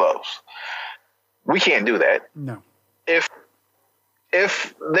kids' gloves. We can't do that. No. If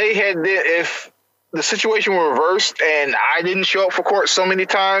the situation were reversed and I didn't show up for court so many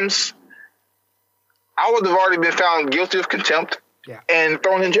times, I would have already been found guilty of contempt and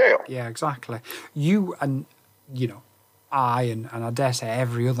thrown in jail. Yeah, exactly. You and I and I dare say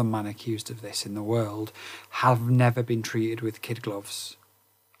every other man accused of this in the world have never been treated with kid gloves,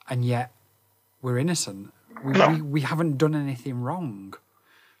 and yet we're innocent. We haven't done anything wrong,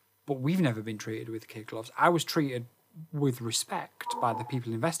 but we've never been treated with kid gloves. I was treated with respect by the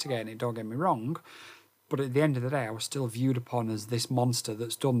people investigating it, don't get me wrong, but at the end of the day, I was still viewed upon as this monster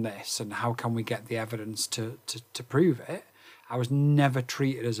that's done this, and how can we get the evidence to prove it? I was never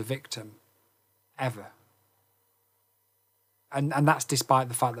treated as a victim, ever. And that's despite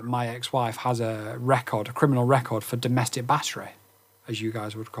the fact that my ex-wife has a criminal record for domestic battery, as you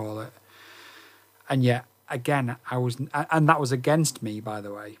guys would call it. And yet, again, and that was against me, by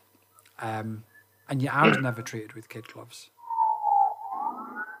the way. And yet I was never treated with kid gloves.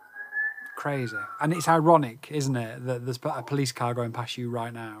 Crazy. And it's ironic, isn't it, that there's a police car going past you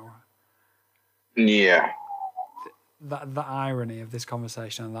right now. Yeah. The irony of this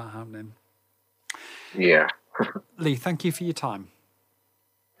conversation and that happening. Yeah. Lee, thank you for your time.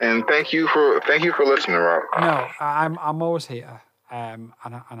 And thank you for listening, Rob. No, I'm always here. And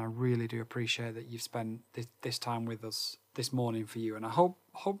I really do appreciate that you've spent this time with us this morning for you. And I hope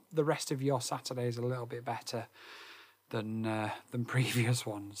the rest of your Saturday is a little bit better than previous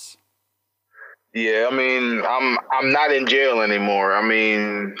ones. Yeah, I mean, I'm not in jail anymore. I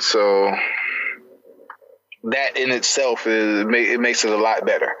mean, so that in itself it makes it a lot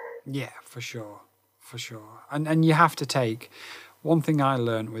better. Yeah, for sure. And you have to take, one thing I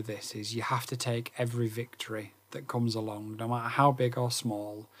learned with this is you have to take every victory that comes along, no matter how big or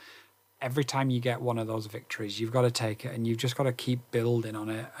small. Every time you get one of those victories, you've got to take it, and you've just got to keep building on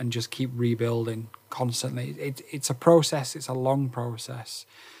it and just keep rebuilding constantly. It's a process. It's a long process.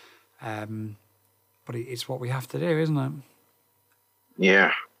 But it's what we have to do, isn't it?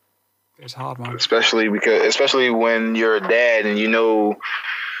 Yeah. It's hard, man. Especially when you're a dad and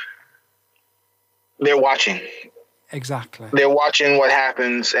they're watching. Exactly. They're watching what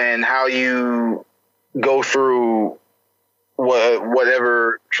happens and how you go through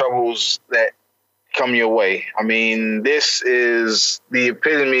whatever troubles that come your way. I mean, this is the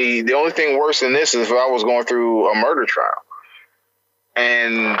epitome. The only thing worse than this is if I was going through a murder trial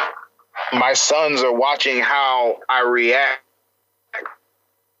and my sons are watching how I react.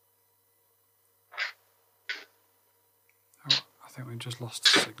 Oh, I think we just lost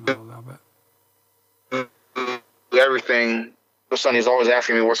the signal a little bit. Everything. The son is always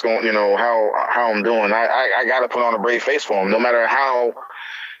asking me what's going, how I'm doing. I got to put on a brave face for him, no matter how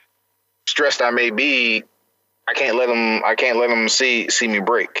stressed I may be. I can't let him see me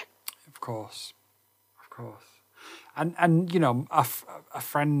break. Of course. And a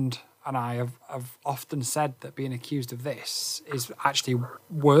friend and I have often said that being accused of this is actually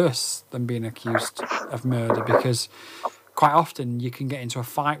worse than being accused of murder, because quite often you can get into a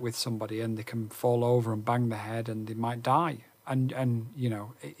fight with somebody and they can fall over and bang their head and they might die. And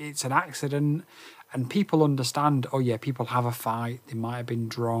it's an accident, and people understand, oh yeah, people have a fight, they might have been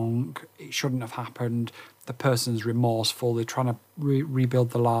drunk, it shouldn't have happened, the person's remorseful, they're trying to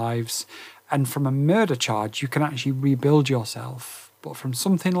rebuild their lives. And from a murder charge, you can actually rebuild yourself. But from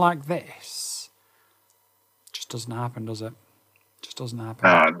something like this, it just doesn't happen, does it? Just doesn't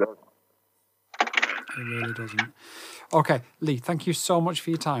happen. It really doesn't. Okay, Lee, thank you so much for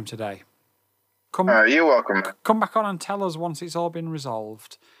your time today. You're welcome. Come back on and tell us once it's all been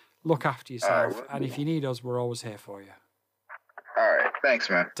resolved. Look after yourself, and if you need us, we're always here for you. All right, thanks,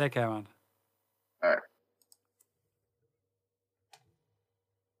 man. Take care, man. All right.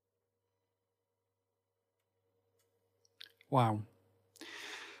 Wow.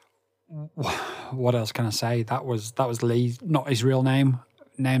 What else can I say? That was Lee, not his real name.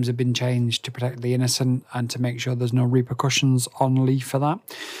 Names have been changed to protect the innocent and to make sure there's no repercussions on Lee for that.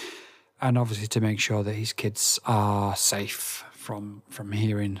 And obviously to make sure that his kids are safe from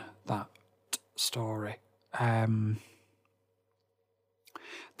hearing that story. That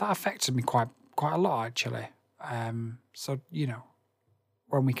affected me quite a lot, actually. So,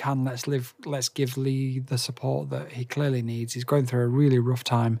 when we can, let's give Lee the support that he clearly needs. He's going through a really rough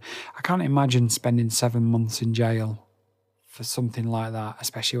time. I can't imagine spending 7 months in jail for something like that,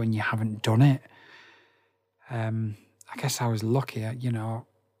 especially when you haven't done it. I guess I was lucky, I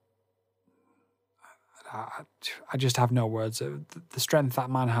just have no words. The strength that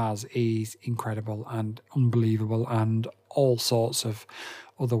man has is incredible and unbelievable, and all sorts of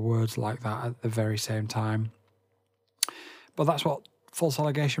other words like that at the very same time. But that's what False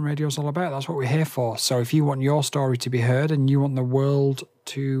Allegation Radio is all about. That's what we're here for. So if you want your story to be heard and you want the world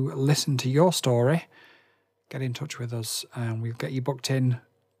to listen to your story, get in touch with us and we'll get you booked in.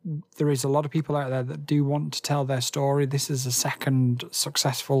 There is a lot of people out there that do want to tell their story. This is the second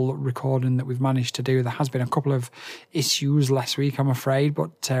successful recording that we've managed to do. There has been a couple of issues last week, I'm afraid,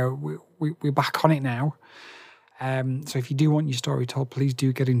 but we're back on it now. So if you do want your story told, please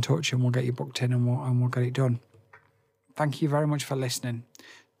do get in touch and we'll get you booked in and we'll get it done. Thank you very much for listening.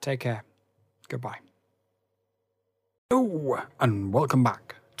 Take care. Goodbye. Oh, and welcome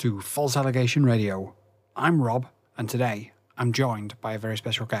back to False Allegation Radio. I'm Rob, and today I'm joined by a very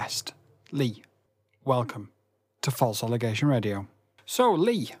special guest, Lee. Welcome to False Allegation Radio. So,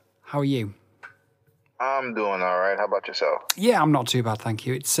 Lee, how are you? I'm doing all right. How about yourself? Yeah, I'm not too bad, thank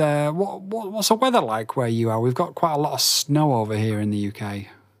you. It's what's the weather like where you are? We've got quite a lot of snow over here in the UK.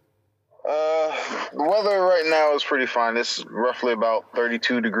 The weather right now is pretty fine. It's roughly about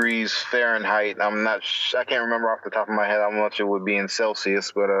 32 degrees Fahrenheit. I can't remember off the top of my head how much it would be in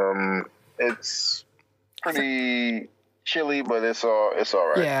Celsius, but it's pretty chilly, but it's all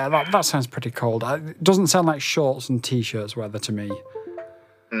right. Yeah, that sounds pretty cold. It doesn't sound like shorts and t-shirts weather to me.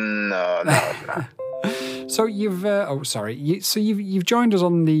 No, it's not. So you've you've joined us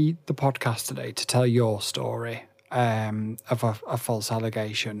on the podcast today to tell your story of a false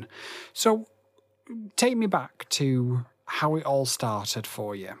allegation. So take me back to how it all started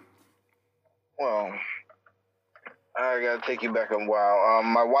for you. Well, I gotta take you back a while.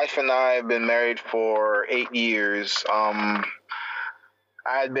 My wife and I have been married for 8 years. I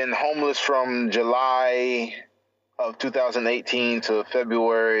had been homeless from July of 2018 to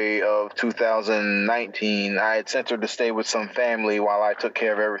February of 2019. I had sent her to stay with some family while I took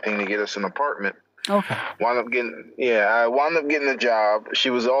care of everything to get us an apartment. Okay. I wound up getting a job. She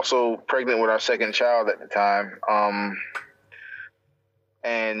was also pregnant with our second child at the time.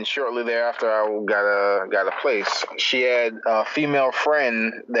 And shortly thereafter, I got a place. She had a female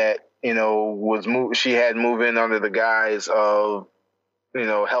friend that she had moved in under the guise of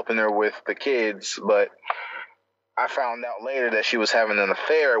helping her with the kids, but I found out later that she was having an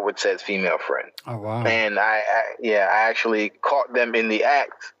affair with said female friend. Oh, wow. And I actually caught them in the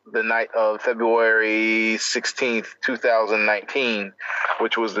act the night of February 16th, 2019,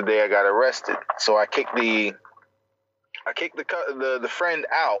 which was the day I got arrested. So I kicked the friend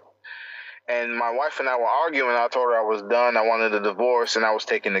out, and my wife and I were arguing. I told her I was done. I wanted a divorce, and I was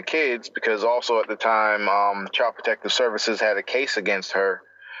taking the kids because also at the time, Child Protective Services had a case against her,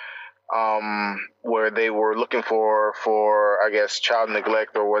 where they were looking for I guess child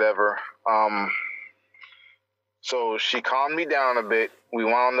neglect or whatever. So she calmed me down a bit. We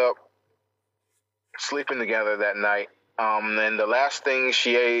wound up sleeping together that night. And the last thing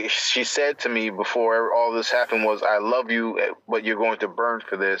she said to me before all this happened was, "I love you, but you're going to burn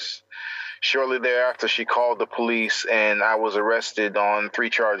for this." Shortly thereafter, she called the police, and I was arrested on 3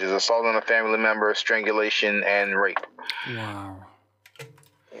 charges: assault on a family member, strangulation, and rape. Wow.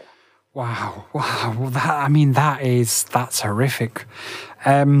 Wow. Wow. That's horrific.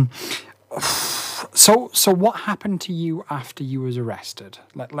 So what happened to you after you was arrested?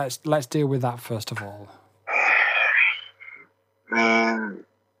 Let's deal with that first of all.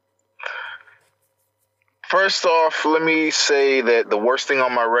 First off, let me say that the worst thing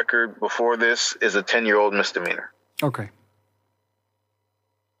on my record before this is a 10-year-old misdemeanor. Okay.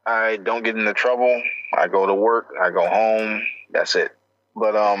 I don't get into trouble. I go to work. I go home. That's it.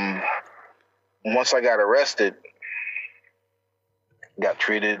 But once I got arrested, got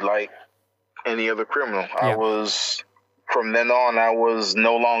treated like any other criminal. Yeah. From then on, I was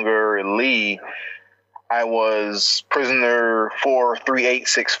no longer Lee. I was prisoner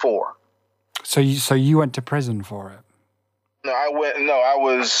 43864. So you went to prison for it? No, I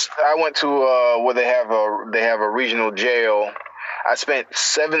went to where they have a regional jail. I spent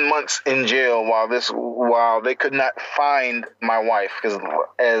 7 months in jail while they could not find my wife, because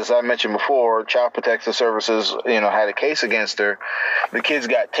as I mentioned before, Child Protective Services, had a case against her. The kids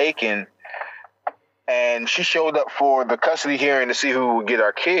got taken, and she showed up for the custody hearing to see who would get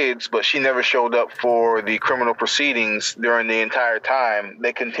our kids, but she never showed up for the criminal proceedings during the entire time.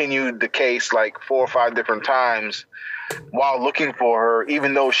 They continued the case like 4 or 5 different times while looking for her,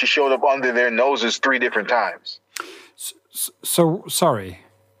 even though she showed up under their noses 3 different times. So sorry,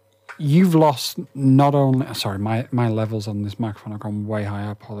 you've lost not only... Sorry, my levels on this microphone have gone way high.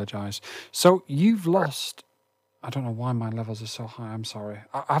 I apologize. So you've lost... I don't know why my levels are so high. I'm sorry.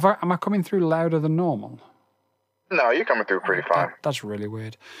 Am I coming through louder than normal? No, you're coming through pretty fine. That's really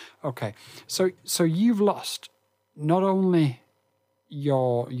weird. Okay, so you've lost not only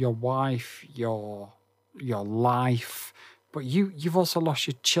your wife, your life, but you've also lost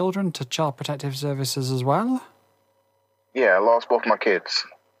your children to Child Protective Services as well? Yeah, I lost both my kids.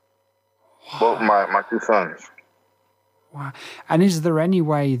 Wow. Both my 2 sons. Wow. And is there any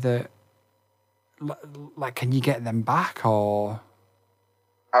way that, like, can you get them back, or?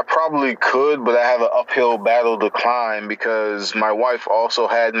 I probably could, but I have an uphill battle to climb, because my wife also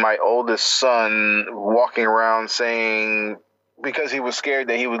had my oldest son walking around saying, because he was scared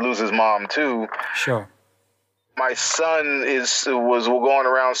that he would lose his mom too. Sure. My son was going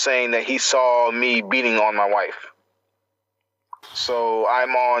around saying that he saw me beating on my wife. So I'm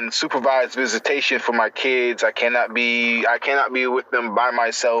on supervised visitation for my kids. I cannot be with them by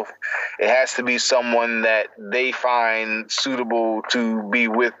myself. It has to be someone that they find suitable to be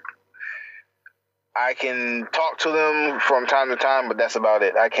with. I can talk to them from time to time, but that's about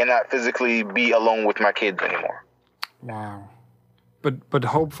it. I cannot physically be alone with my kids anymore. Wow. But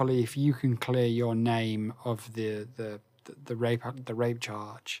hopefully, if you can clear your name of the rape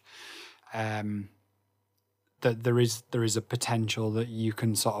charge, that there is a potential that you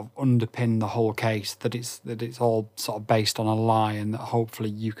can sort of underpin the whole case, that it's all sort of based on a lie, and that hopefully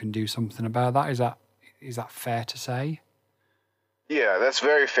you can do something about that. Is that fair to say? Yeah, that's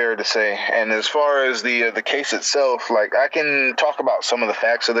very fair to say. And as far as the case itself, like, I can talk about some of the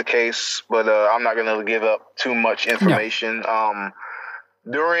facts of the case, but I'm not going to give up too much information. No.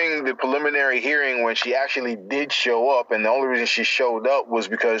 During the preliminary hearing, when she actually did show up, and the only reason she showed up was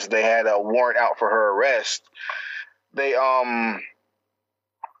because they had a warrant out for her arrest,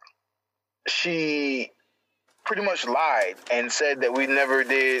 she pretty much lied and said that we never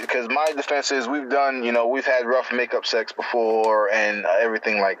did, because my defense is we've had rough makeup sex before and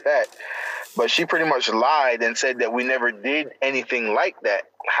everything like that. But she pretty much lied and said that we never did anything like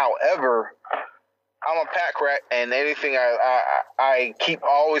that. However, I'm a pack rat, and anything I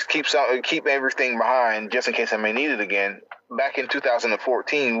always keep everything behind just in case I may need it again. Back in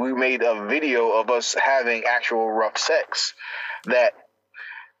 2014, we made a video of us having actual rough sex that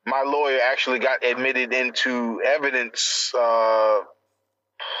my lawyer actually got admitted into evidence about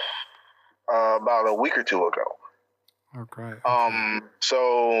a week or 2 ago. Oh, great. Okay.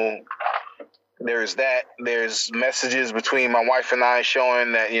 So there's that. There's messages between my wife and I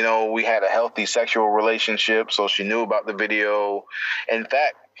showing that, we had a healthy sexual relationship. So she knew about the video. In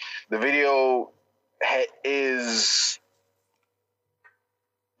fact, the video has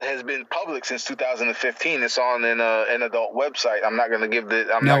been public since 2015. It's on an adult website. I'm not going to give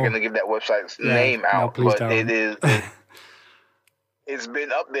not going to give that website's name out, please but don't. it's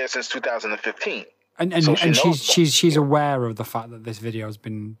been up there since 2015. And so she's aware of the fact that this video has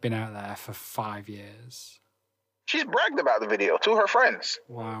been out there for 5 years. She's bragged about the video to her friends.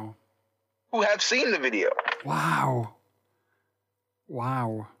 Wow. Who have seen the video. Wow.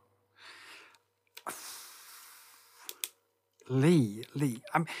 Lee,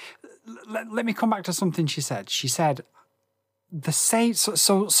 let me come back to something she said. She said the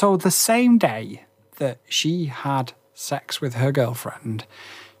same day that she had sex with her girlfriend,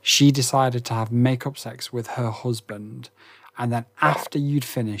 she decided to have make-up sex with her husband. And then after you'd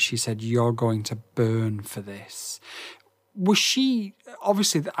finished, she said, "You're going to burn for this." Was she,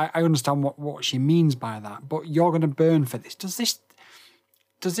 obviously, I understand what she means by that, but you're going to burn for this. Does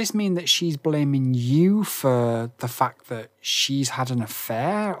this mean that she's blaming you for the fact that she's had an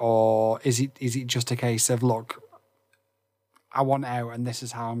affair? Or is it just a case of, look, I want out and this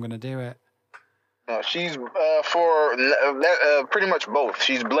is how I'm going to do it? No, she's for pretty much both.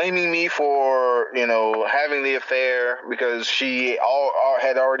 She's blaming me for having the affair because she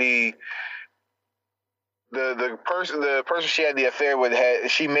had already the person she had the affair with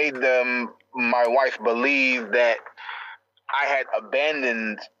she made my wife believe that I had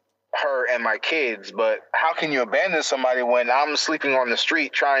abandoned her and my kids. But how can you abandon somebody when I'm sleeping on the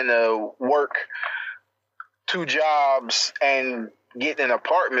street trying to work 2 jobs and get an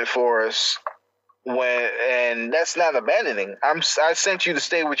apartment for us? And that's not abandoning. I sent you to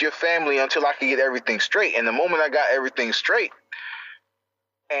stay with your family until I could get everything straight. And the moment I got everything straight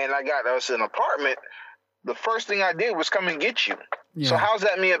and I got us an apartment, the first thing I did was come and get you. Yeah. So how's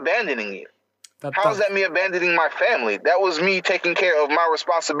that me abandoning you? How's that me abandoning my family? That was me taking care of my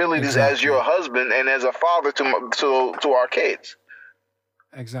responsibilities as your husband and as a father to our kids.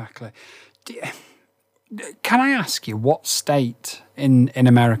 Exactly. Can I ask you what state in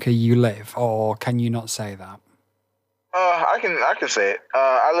America you live, or can you not say that? I can say it.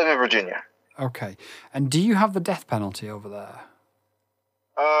 I live in Virginia. Okay. And do you have the death penalty over there?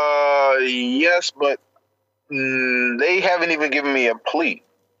 Yes, but they haven't even given me a plea.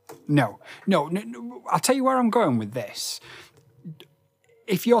 No. I'll tell you where I'm going with this.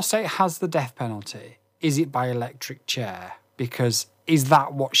 If your state has the death penalty, is it by electric chair? Because is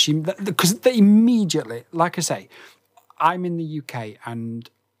that what she... Because immediately, like I say, I'm in the UK and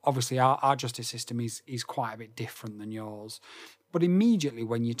obviously our justice system is quite a bit different than yours. But immediately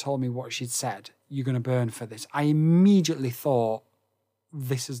when you told me what she'd said, you're going to burn for this, I immediately thought,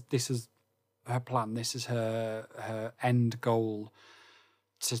 this is her plan. This is her end goal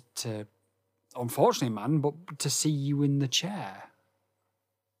to unfortunately, man, but to see you in the chair.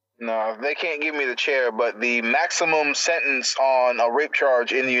 No, they can't give me the chair, but the maximum sentence on a rape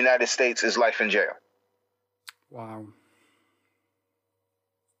charge in the United States is life in jail. Wow.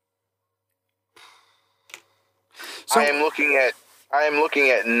 So, I am looking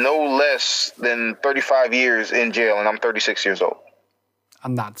at no less than 35 years in jail, and I'm 36 years old.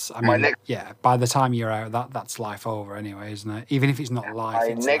 And that's, by the time you're out, that's life over anyway, isn't it? Even if it's not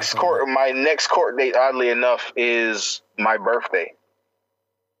life. My next court date, oddly enough, is my birthday.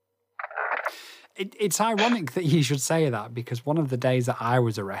 It's ironic that you should say that, because one of the days that I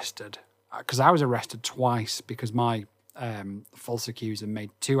was arrested, because I was arrested twice because my false accuser made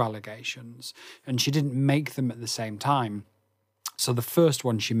 2 allegations and she didn't make them at the same time. So the first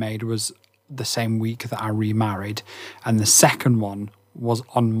one she made was the same week that I remarried, and the second one was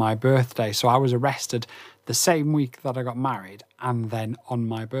on my birthday. So I was arrested the same week that I got married and then on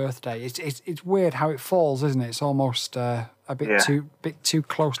my birthday. It's weird how it falls, isn't it? It's almost a bit too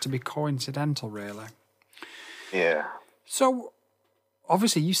close to be coincidental, really. Yeah. So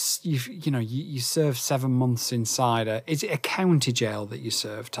obviously you served 7 months inside. Is it a county jail that you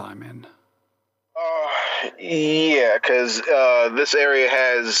serve time in? Yeah, because the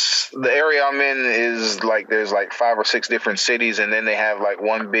area I'm in is there's 5 or 6 different cities, and then they have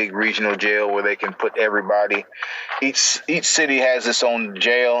one big regional jail where they can put everybody. Each city has its own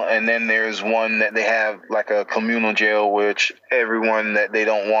jail, and then there's one that they have a communal jail, which everyone that they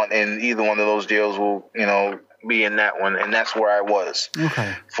don't want in either one of those jails will be in that one, and that's where I was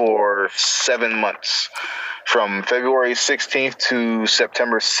for 7 months. From February 16th to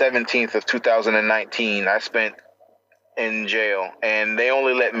September 17th of 2019, I spent in jail, and they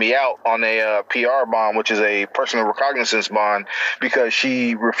only let me out on a PR bond, which is a personal recognizance bond, because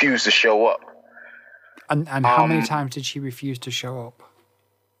she refused to show up. And how many times did she refuse to show up?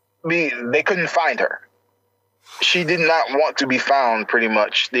 They couldn't find her. She did not want to be found, pretty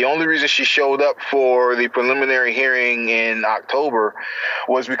much. The only reason she showed up for the preliminary hearing in October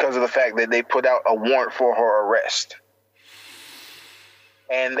was because of the fact that they put out a warrant for her arrest.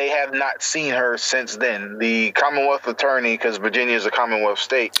 And they have not seen her since then. The Commonwealth attorney, because Virginia is a Commonwealth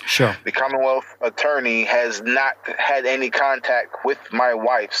state, sure, the Commonwealth attorney has not had any contact with my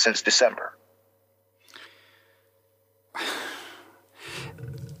wife since December.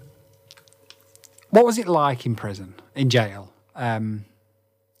 What was it like in prison, in jail?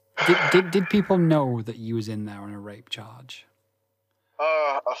 Did people know that you was in there on a rape charge?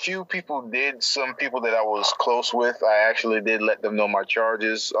 A few people did. Some people that I was close with, I actually did let them know my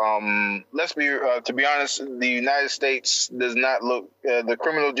charges. To be honest, the United States does not look, the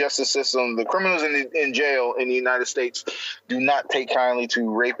criminal justice system, the criminals in jail in the United States do not take kindly to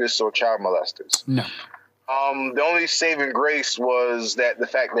rapists or child molesters. No. The only saving grace was that the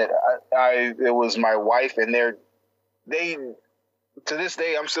fact that it was my wife, and they to this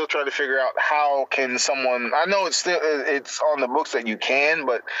day, I'm still trying to figure out how can someone, I know it's on the books that you can,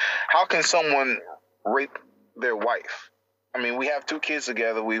 but how can someone rape their wife? I mean, we have 2 kids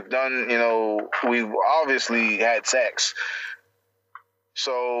together. We've done, we've obviously had sex.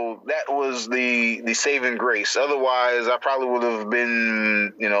 So that was the saving grace. Otherwise, I probably would have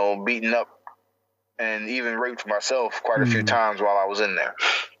been, beaten up and even raped myself quite a few times while I was in there.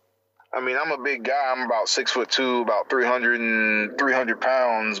 I mean, I'm a big guy. I'm about 6'2", about 300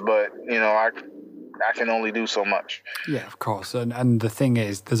 pounds, but I can only do so much. Yeah, of course. And the thing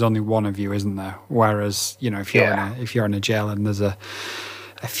is, there's only one of you, isn't there? Whereas, if you're in a jail and there's a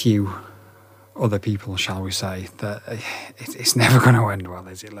few other people, shall we say, that it's never going to end well,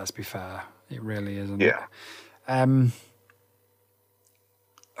 is it? Let's be fair. It really isn't. Yeah.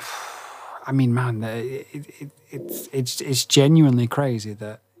 I mean, man, it's genuinely crazy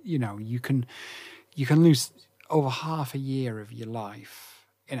that you can lose over half a year of your life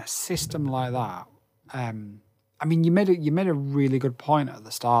in a system like that. I mean, you made a really good point at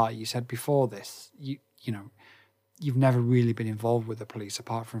the start. You said before this, you've never really been involved with the police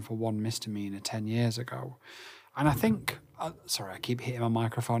apart from for one misdemeanor 10 years ago. And I think, sorry, I keep hitting my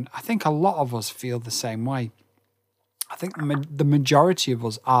microphone. I think a lot of us feel the same way. I think the majority of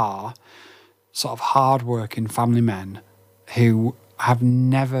us are sort of hard-working family men who have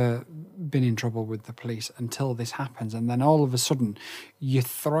never been in trouble with the police until this happens, and then all of a sudden you're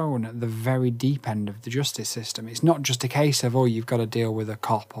thrown at the very deep end of the justice system. It's not just a case of, you've got to deal with a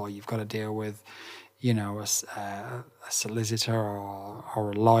cop, or you've got to deal with a solicitor or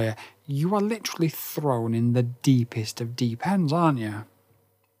a lawyer. You are literally thrown in the deepest of deep ends, aren't you?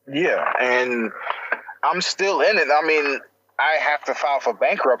 Yeah, and I'm still in it. I mean, I have to file for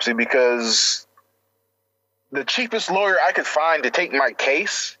bankruptcy because the cheapest lawyer I could find to take my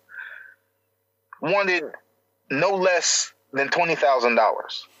case wanted no less than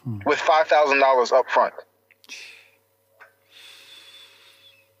 $20,000 with $5,000 up front.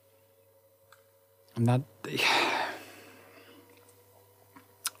 And that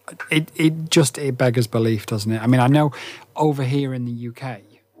it beggars belief, doesn't it? I mean, I know over here in the UK,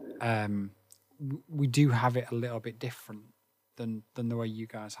 we do have it a little bit different than the way you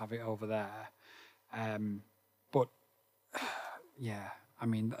guys have it over there. But yeah, I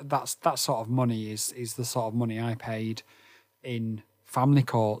mean, that sort of money is the sort of money I paid in family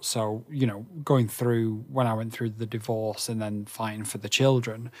court. So, going through, when I went through the divorce and then fighting for the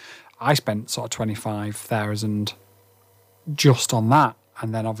children, I spent sort of 25,000 just on that.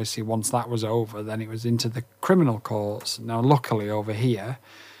 And then obviously once that was over, then it was into the criminal courts. Now, luckily over here,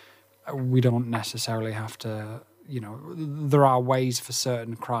 we don't necessarily have to, there are ways for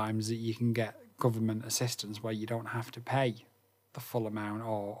certain crimes that you can get government assistance where you don't have to pay the full amount,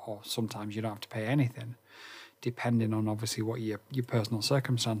 or sometimes you don't have to pay anything, depending on obviously what your personal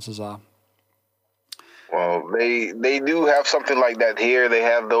circumstances are. Well, they do have something like that here. They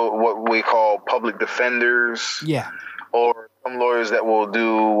have what we call public defenders. Yeah. Or some lawyers that will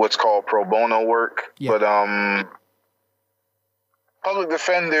do what's called pro bono work. Yeah. But public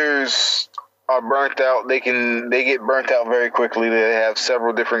defenders are burnt out. They get burnt out very quickly. They have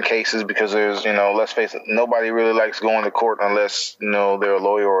several different cases because there's, let's face it, nobody really likes going to court unless, they're a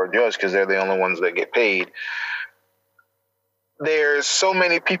lawyer or a judge, because they're the only ones that get paid. There's so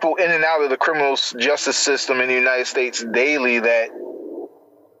many people in and out of the criminal justice system in the United States daily that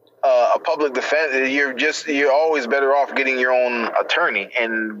a public defender, you're always better off getting your own attorney,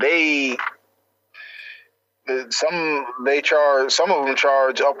 and they Some of them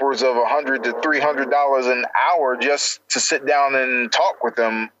charge upwards of $100 to $300 an hour just to sit down and talk with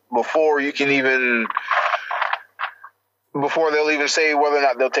them before they'll even say whether or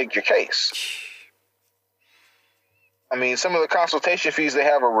not they'll take your case. I mean, some of the consultation fees they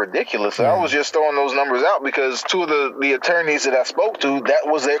have are ridiculous. Yeah. I was just throwing those numbers out because two of the attorneys that I spoke to, that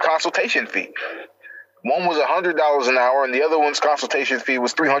was their consultation fee. One was $100 an hour, and the other one's consultation fee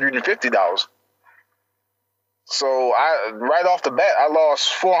was $350. So right off the bat, I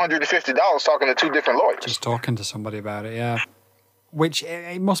lost $450 talking to two different lawyers. Just talking to somebody about it, yeah. Which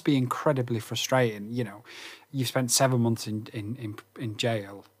it must be incredibly frustrating. You know, you've spent 7 months in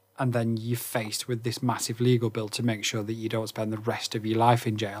jail, and then you're faced with this massive legal bill to make sure that you don't spend the rest of your life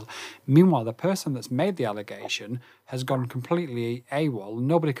in jail. Meanwhile, the person that's made the allegation has gone completely AWOL.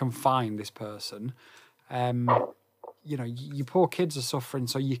 Nobody can find this person. You know, your poor kids are suffering,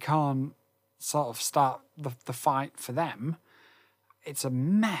 so you can't sort of start the fight for them. It's a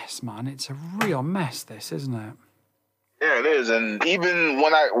mess, man. It's a real mess, this, isn't it? Yeah, it is. And even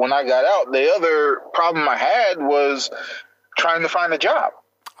when I got out, the other problem I had was trying to find a job.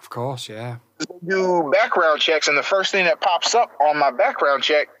 Of course, yeah. Do background checks, and the first thing that pops up on my background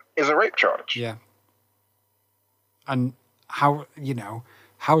check is a rape charge. Yeah. And how's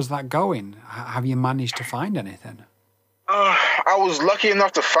that going? Have you managed to find anything? I was lucky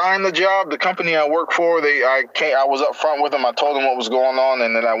enough to find the job. The company I work for, I was up front with them. I told them what was going on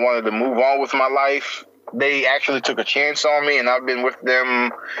and that I wanted to move on with my life. They actually took a chance on me, and I've been with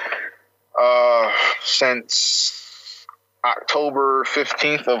them since October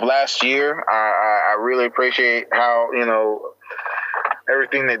 15th of last year. I really appreciate how,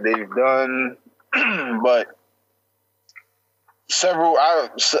 everything that they've done. But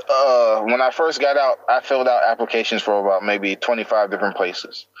when I first got out, I filled out applications for about maybe 25 different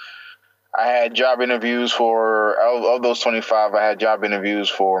places. I had job interviews of those 25, I had job interviews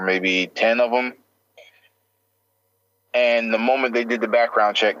for maybe 10 of them. And the moment they did the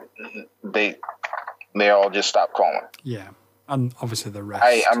background check, they all just stopped calling. Yeah. And obviously the rest.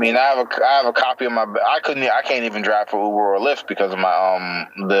 I have a copy of my. I can't even drive for Uber or Lyft because of my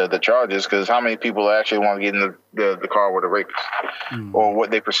the charges. Because how many people actually want to get in the car with a rapist or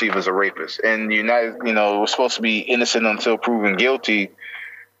what they perceive as a rapist? And we're supposed to be innocent until proven guilty.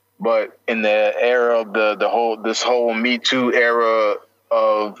 But in the era of this whole Me Too era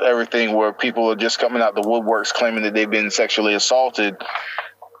of everything, where people are just coming out the woodworks claiming that they've been sexually assaulted,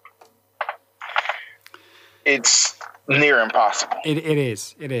 it's near impossible. It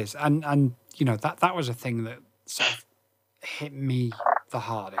is, and that was a thing that sort of hit me the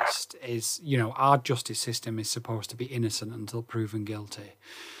hardest. Is our justice system is supposed to be innocent until proven guilty,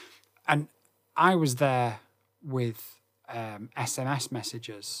 and I was there with SMS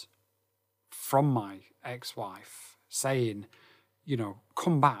messages from my ex-wife saying,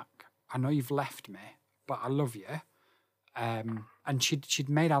 come back. I know you've left me, but I love you. And she'd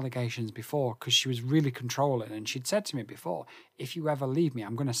made allegations before because she was really controlling, and she'd said to me before, if you ever leave me,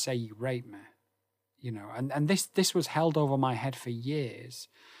 I'm going to say you raped me, and this was held over my head for years.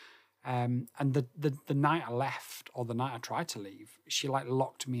 And the night I left, or the night I tried to leave, she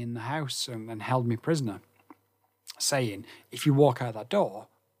locked me in the house and held me prisoner, saying, if you walk out that door,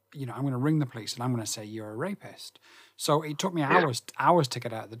 I'm going to ring the police and I'm going to say you're a rapist. So it took me hours to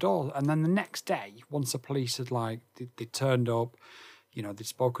get out the door. And then the next day, once the police had they turned up, they'd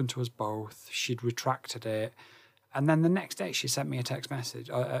spoken to us both, she'd retracted it. And then the next day she sent me a text message,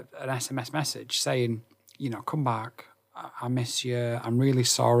 an SMS message saying, come back. I miss you. I'm really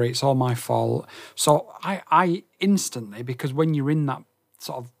sorry. It's all my fault. So I instantly, because when you're in that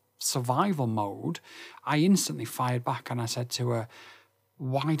sort of survival mode, I instantly fired back and I said to her,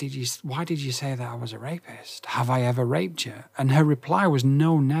 why did you say that I was a rapist? Have I ever raped you? And her reply was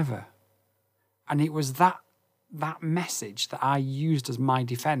no, never. And it was that message that I used as my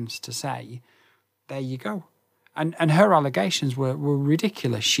defense to say, there you go. And her allegations were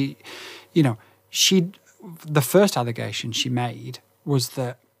ridiculous. The first allegation she made was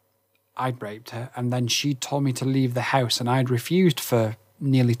that I'd raped her, and then she told me to leave the house, and I'd refused for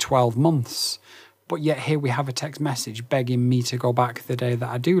nearly 12 months. But yet here we have a text message begging me to go back the day that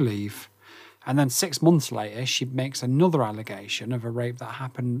I do leave. And then 6 months later, she makes another allegation of a rape that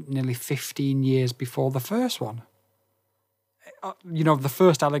happened nearly 15 years before the first one. The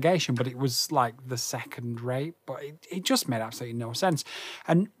first allegation, but it was the second rape. But it just made absolutely no sense.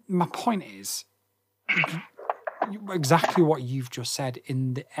 And my point is, exactly what you've just said,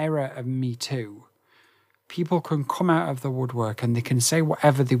 in the era of Me Too, people can come out of the woodwork and they can say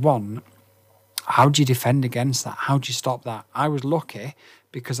whatever they want. How do you defend against that? How do you stop that? I was lucky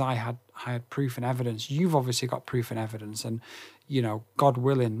because I I had proof and evidence. You've obviously got proof and evidence, and God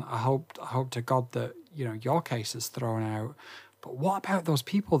willing, I hope to God that your case is thrown out. But what about those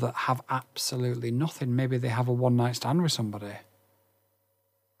people that have absolutely nothing? Maybe they have a one-night stand with somebody.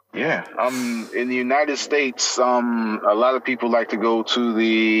 Yeah. In the United States, a lot of people like to go to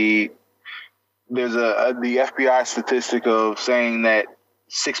the FBI statistic of saying that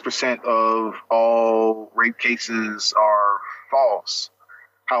 6% of all rape cases are false.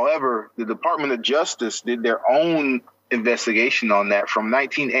 However, the Department of Justice did their own investigation on that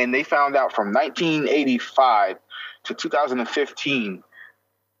and they found out from 1985 to 2015,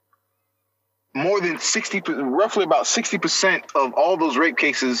 roughly about 60% of all those rape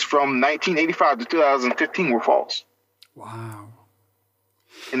cases from 1985 to 2015 were false. Wow.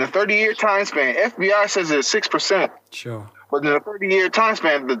 In a 30-year time span, FBI says it's 6%. Sure. But in a 30-year time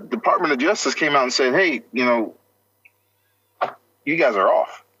span, the Department of Justice came out and said, hey, you guys are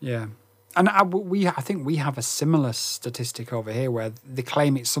off. Yeah. And I think we have a similar statistic over here where they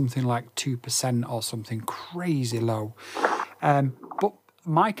claim it's something like 2% or something crazy low. But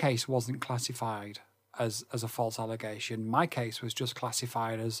my case wasn't classified as a false allegation. My case was just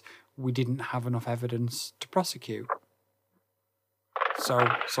classified as we didn't have enough evidence to prosecute. So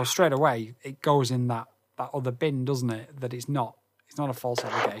straight away it goes in that other bin, doesn't it? That it's not a false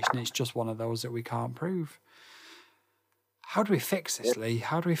allegation. It's just one of those that we can't prove. How do we fix this, Lee?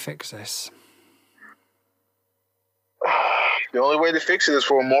 How do we fix this? The only way to fix it is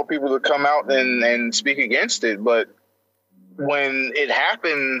for more people to come out and speak against it. But when it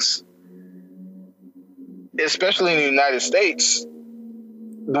happens, especially in the United States,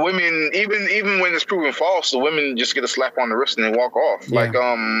 the women, even when it's proven false, the women just get a slap on the wrist and they walk off. Yeah. Like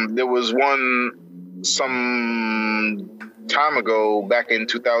there was one some time ago, back in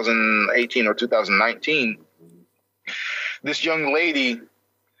 2018 or 2019. This young lady,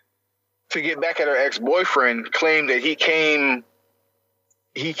 to get back at her ex-boyfriend, claimed that he came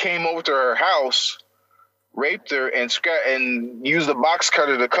over to her house, raped her, and used a box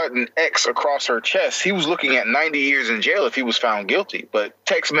cutter to cut an X across her chest. He was looking at 90 years in jail if he was found guilty. But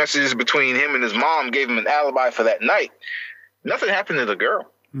text messages between him and his mom gave him an alibi for that night. Nothing happened to the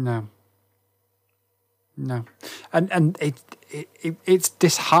girl. No. And it's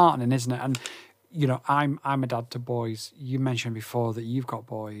disheartening, isn't it? And I'm a dad to boys. You mentioned before that you've got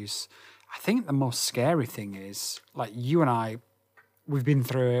boys. I think the most scary thing is, like, you and I, we've been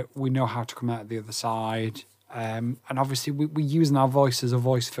through it. We know how to come out the other side. And obviously we're using our voice as a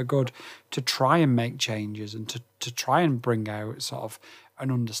voice for good to try and make changes and to try and bring out sort of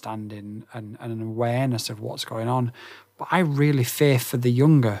an understanding and an awareness of what's going on. But I really fear for the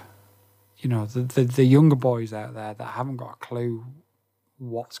younger, the younger boys out there that haven't got a clue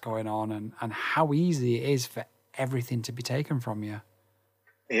what's going on and how easy it is for everything to be taken from you.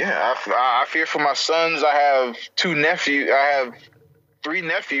 Yeah, I fear for my sons. I have three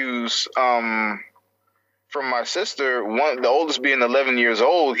nephews from my sister. The oldest being 11 years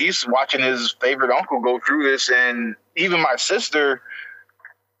old. He's watching his favorite uncle go through this, and even my sister,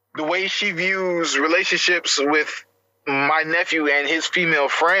 the way she views relationships with my nephew and his female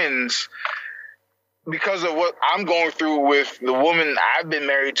friends, because of what I'm going through with the woman I've been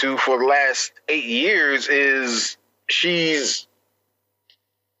married to for the last 8 years, is she's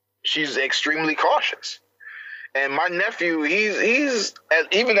extremely cautious. And my nephew, he's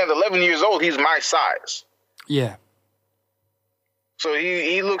even at 11 years old, he's my size. Yeah. So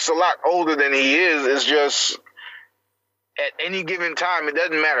he looks a lot older than he is. It's just at any given time, it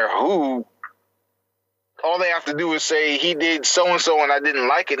doesn't matter who. All they have to do is say he did so-and-so and I didn't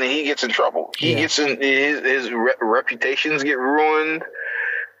like it, and he gets in trouble. He gets in, his reputations get ruined.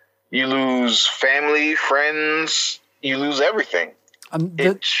 You lose family, friends, you lose everything.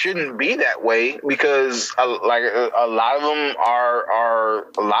 It shouldn't be that way, because a lot of them are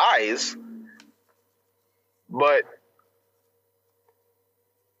lies. But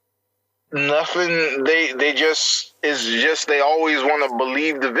nothing, they always want to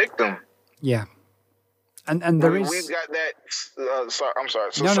believe the victim. Yeah. And we've got that.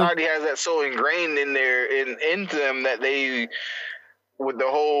 Society has that so ingrained into them that they, with the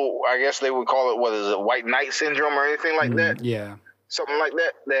whole, I guess they would call it, what is it, white knight syndrome or anything like that? Yeah, something like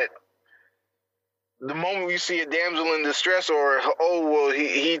that. That the moment you see a damsel in distress, or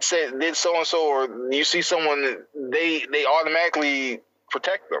he said did so and so, or you see someone, they automatically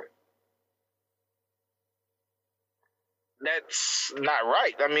protect them. That's not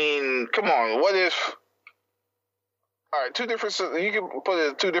right. I mean, come on. What if? All right, you can put it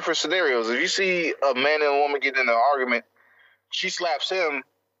in two different scenarios. If you see a man and a woman get in an argument, she slaps him.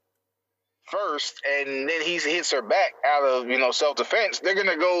 first, and then he hits her back out of self-defense, they're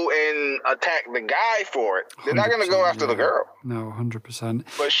gonna go and attack the guy for it. They're not gonna go after the girl. No, 100%.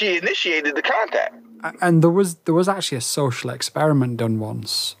 But she initiated the contact. And there was actually a social experiment done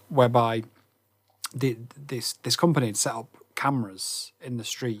once whereby this company had set up cameras in the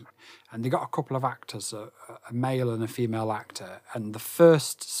street, and they got a couple of actors, a male and a female actor, and the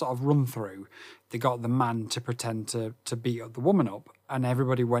first sort of run through, they got the man to pretend to beat the woman up, and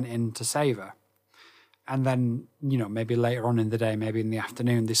everybody went in to save her. And then, maybe later on in the day, maybe in the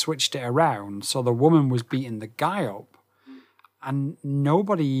afternoon, they switched it around, so the woman was beating the guy up, and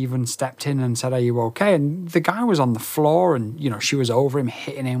nobody even stepped in and said, "Are you okay?" And the guy was on the floor, and she was over him,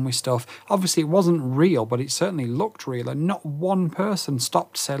 hitting him with stuff. Obviously, it wasn't real, but it certainly looked real. And not one person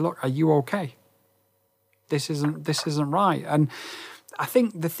stopped to say, "Look, are you okay? This isn't right." And I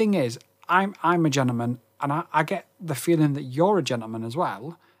think the thing is, I'm a gentleman, and I get the feeling that you're a gentleman as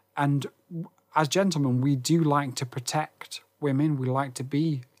well. And as gentlemen, we do like to protect women. We like to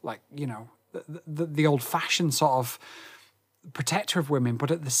be like the old-fashioned sort of protector of women,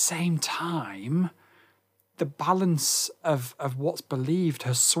 but at the same time, the balance of what's believed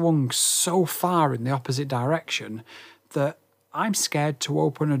has swung so far in the opposite direction that I'm scared to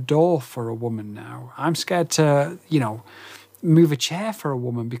open a door for a woman now. I'm scared to, move a chair for a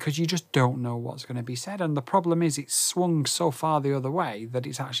woman because you just don't know what's going to be said. And the problem is it's swung so far the other way that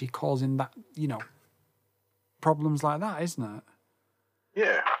it's actually causing that, problems like that, isn't it?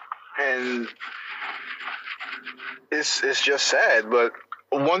 Yeah. And it's just sad, but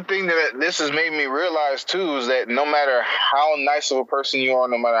one thing that this has made me realize too is that no matter how nice of a person you are,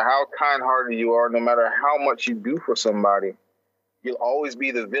 no matter how kind-hearted you are, no matter how much you do for somebody, you'll always be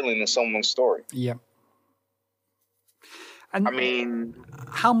the villain in someone's story. Yeah. And I mean,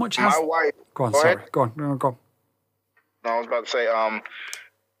 how much has my wife? Go on, go sorry. ahead. Go on. No, go on. No, I was about to say,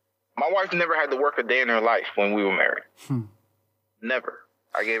 my wife never had to work a day in her life when we were married. Never.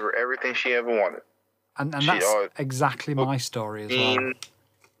 I gave her everything she ever wanted. And that's exactly my story as well.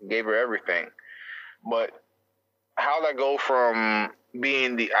 Gave her everything. But how'd I go from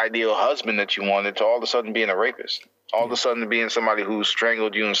being the ideal husband that you wanted to all of a sudden being a rapist? All of a sudden being somebody who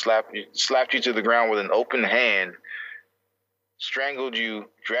strangled you and slapped you to the ground with an open hand, strangled you,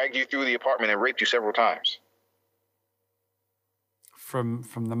 dragged you through the apartment, and raped you several times. From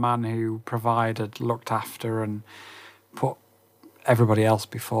the man who provided, looked after, and put everybody else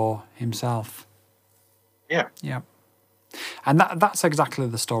before himself. Yeah. Yeah. And that's exactly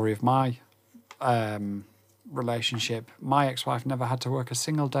the story of my relationship. My ex-wife never had to work a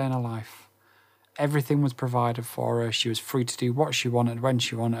single day in her life. Everything was provided for her. She was free to do what she wanted, when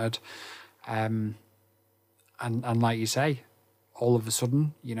she wanted. And like you say, all of a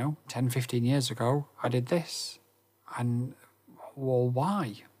sudden, 10, 15 years ago, I did this. And, well,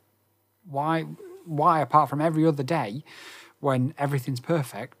 why? Why, apart from every other day, when everything's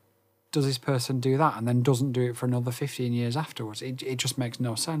perfect, does this person do that and then doesn't do it for another 15 years afterwards? It just makes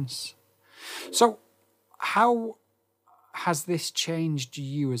no sense. So how has this changed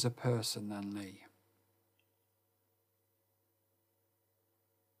you as a person then, Lee?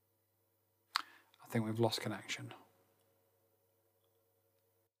 I think we've lost connection.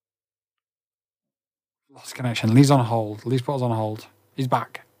 Lost connection. Lee's on hold. Lee's put us on hold. He's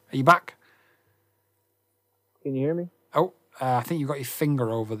back. Are you back? Can you hear me? Oh, I think you got your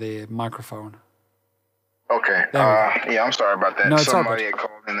finger over the microphone. Okay. Yeah, I'm sorry about that. No, it's Somebody all good. had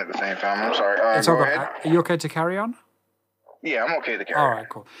called in at the same time. I'm sorry. It's all go good. ahead. Are you okay to carry on? Yeah, I'm okay to carry All on. right,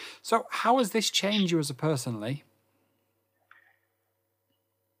 cool. So how has this changed you as a person, Lee?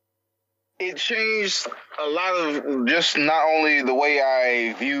 It changed a lot of just not only the way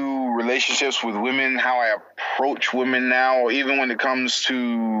I view relationships with women, how I approach women now, or even when it comes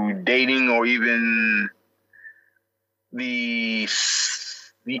to dating, or even the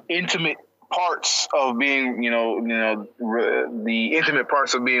intimate parts of being, the intimate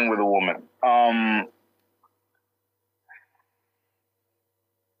parts of being with a woman.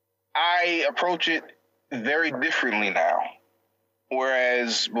 I approach it very differently now.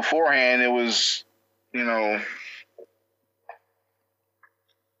 Whereas beforehand, it was,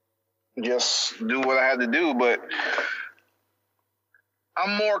 just do what I had to do. But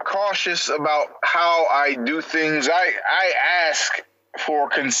I'm more cautious about how I do things. I ask for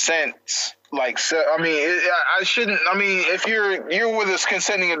consent. I shouldn't. I mean, if you're with a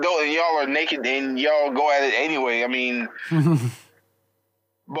consenting adult and y'all are naked and y'all go at it anyway,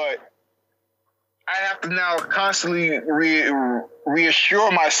 but I have to now constantly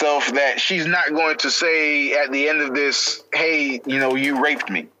reassure myself that she's not going to say at the end of this, hey, you raped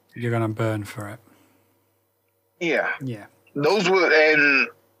me. You're going to burn for it. Yeah. Yeah. And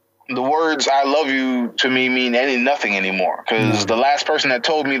the words "I love you" to me mean nothing anymore. Because the last person that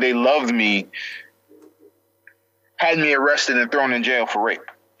told me they loved me had me arrested and thrown in jail for rape.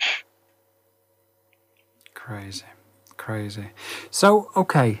 Crazy. So,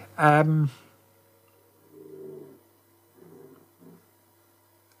 okay.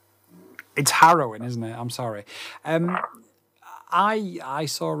 It's harrowing, isn't it? I'm sorry. I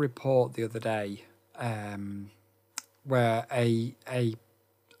saw a report the other day where a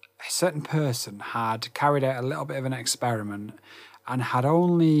certain person had carried out a little bit of an experiment and had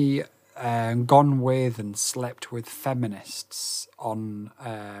only gone with and slept with feminists on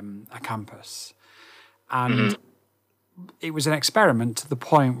a campus. And it was an experiment to the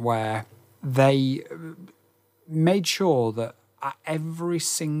point where they made sure that at every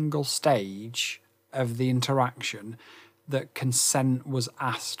single stage of the interaction that consent was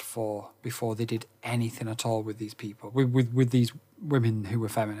asked for before they did anything at all with these people, with these women who were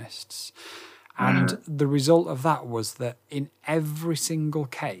feminists. And the result of that was that in every single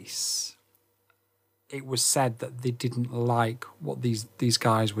case, it was said that they didn't like what these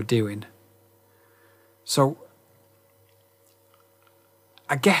guys were doing. So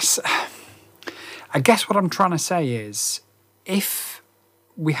I guess what I'm trying to say is, if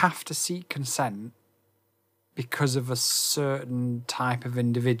we have to seek consent because of a certain type of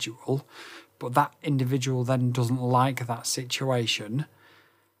individual, but that individual then doesn't like that situation,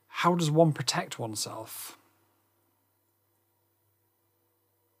 how does one protect oneself?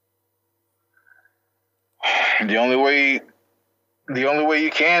 The only way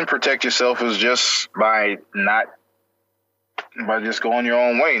you can protect yourself is just by just going your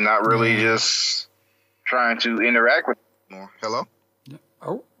own way, not really just trying to interact with more. Hello? Yeah.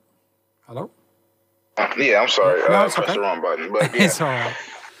 Oh, hello? Yeah, I'm sorry. No, I it's pressed okay. the wrong button, but yeah. It's all right.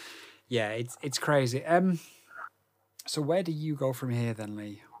 Yeah, it's crazy. So where do you go from here then,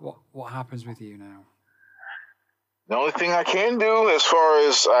 Lee? What happens with you now? The only thing I can do, as far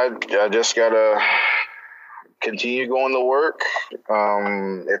as I just gotta continue going to work.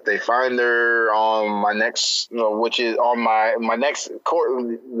 If they find her on my next, which is on my next court,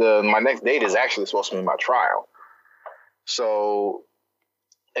 my next date is actually supposed to be my trial. So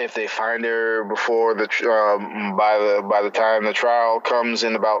if they find her before by the time the trial comes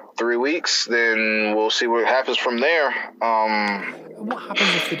in about 3 weeks, then we'll see what happens from there. What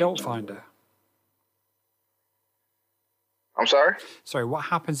happens if they don't find her? I'm sorry? Sorry, what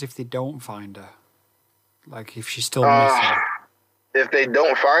happens if they don't find her? Like, if she's still missing? If they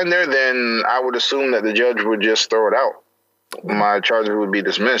don't find her, then I would assume that the judge would just throw it out. My charges would be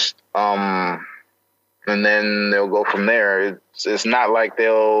dismissed. And then they'll go from there. It's not like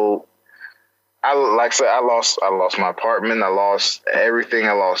they'll. Like I said, I lost my apartment. I lost everything.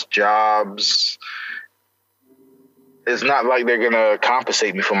 I lost jobs. It's not like they're gonna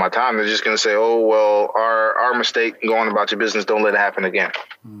compensate me for my time. They're just gonna say, "Oh well, our mistake. Go on about your business. Don't let it happen again."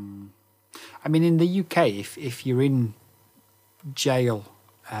 I mean, in the UK, if you're in jail,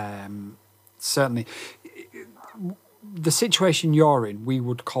 certainly the situation you're in, we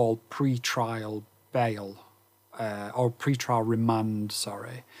would call pre-trial bail or pre-trial remand.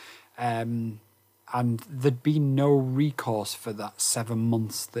 Sorry. And there'd be no recourse for that 7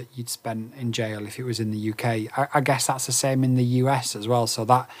 months that you'd spent in jail if it was in the UK. I guess that's the same in the US as well. So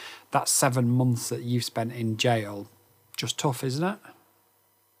that 7 months that you've spent in jail, just tough, isn't it?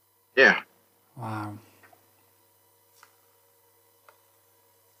 Yeah. Wow.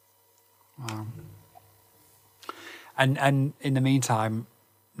 And in the meantime,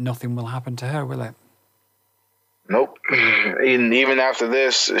 nothing will happen to her, will it? Nope. And even after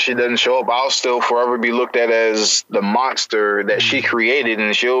this, she doesn't show up, I'll still forever be looked at as the monster that she created,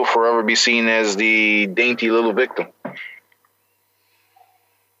 and she'll forever be seen as the dainty little victim.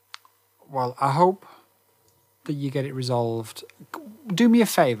 Well, I hope that you get it resolved. Do me a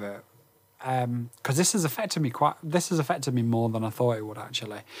favour, because this has affected me more than I thought it would,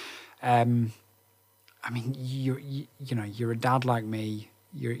 actually. I mean, you're a dad like me.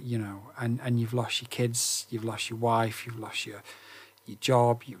 And you've lost your kids, you've lost your wife, you've lost your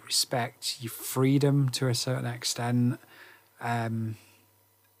job, your respect, your freedom to a certain extent.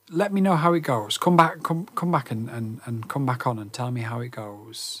 Let me know how it goes. Come back and come back on and tell me how it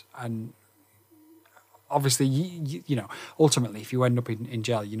goes. And obviously, you know, ultimately, if you end up in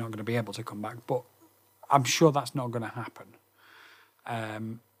jail, you're not going to be able to come back. But I'm sure that's not going to happen.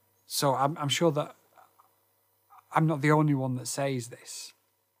 So I'm sure that I'm not the only one that says this.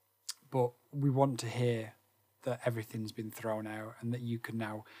 But we want to hear that everything's been thrown out and that you can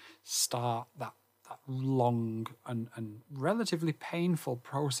now start that long and relatively painful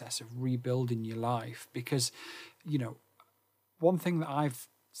process of rebuilding your life. Because, you know, one thing that I've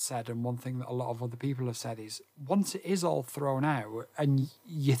said, and one thing that a lot of other people have said, is once it is all thrown out and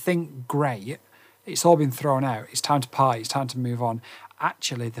you think, great, it's all been thrown out, it's time to party, it's time to move on.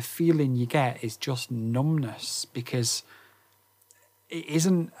 Actually, the feeling you get is just numbness, because it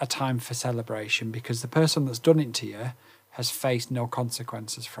isn't a time for celebration, because the person that's done it to you has faced no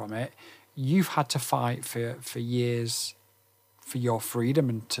consequences from it. You've had to fight for years for your freedom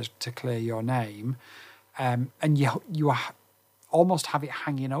and to clear your name. And you are almost have it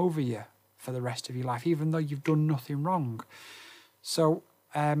hanging over you for the rest of your life, even though you've done nothing wrong. So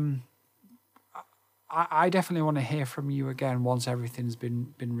I definitely want to hear from you again once everything's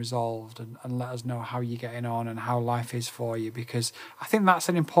been resolved, and let us know how you're getting on and how life is for you, because I think that's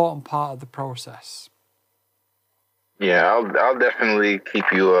an important part of the process. Yeah, I'll definitely keep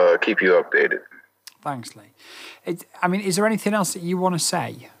you updated. Thanks, Lee. Is there anything else that you want to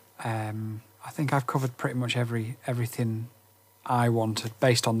say? I think I've covered pretty much everything I wanted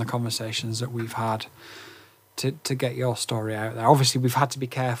based on the conversations that we've had to get your story out there. Obviously, we've had to be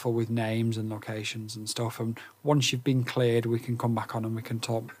careful with names and locations and stuff. And once you've been cleared, we can come back on and we can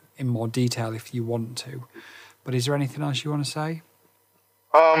talk in more detail if you want to. But is there anything else you want to say?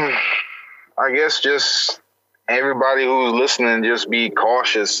 I guess just everybody who's listening, just be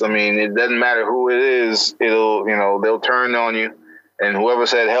cautious. I mean, it doesn't matter who it is. They'll turn on you. And whoever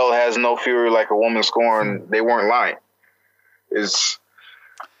said hell has no fury like a woman scorned, they weren't lying. It's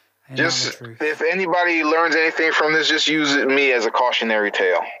just, if anybody learns anything from this, just use me as a cautionary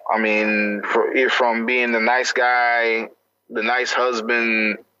tale. I mean, from being the nice guy, the nice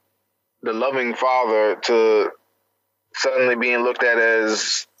husband, the loving father, to suddenly being looked at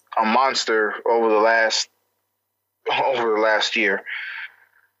as a monster over the last year.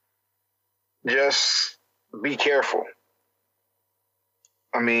 Just be careful.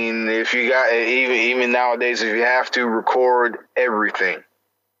 I mean, if you got, even nowadays, if you have to, record everything.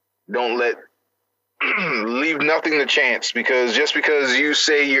 Don't leave nothing to chance, because just because you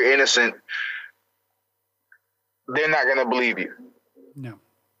say you're innocent, they're not going to believe you.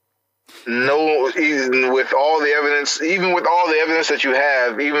 No, even with all the evidence that you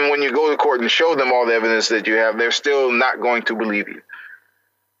have, even when you go to court and show them all the evidence that you have, they're still not going to believe you.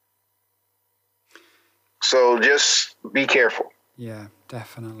 So just be careful. Yeah,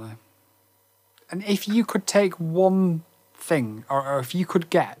 definitely. And if you could take one thing, or if you could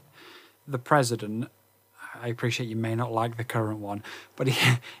get the president, I appreciate you may not like the current one, but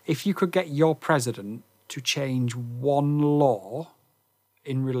if you could get your president to change one law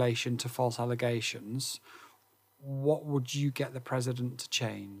in relation to false allegations, what would you get the president to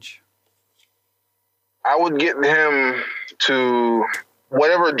change? I would get him to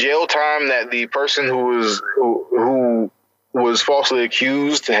whatever jail time that the person who was falsely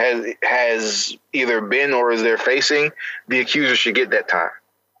accused has either been or is there facing, the accuser should get that time.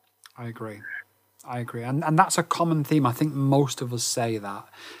 I agree. And that's a common theme. I think most of us say that.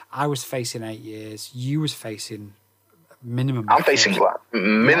 I was facing 8 years. You was facing minimum. I'm facing a lot.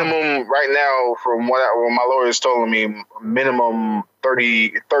 Minimum right now, from what my lawyer's told me, minimum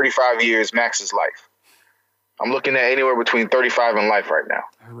 35 years, max is life. I'm looking at anywhere between 35 and life right now.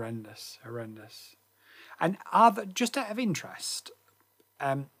 Horrendous. And just out of interest,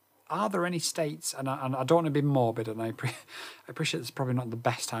 are there any states, and I don't want to be morbid, and I appreciate it's probably not the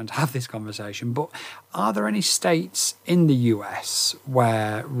best time to have this conversation, but are there any states in the US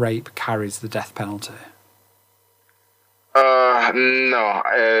where rape carries the death penalty? No.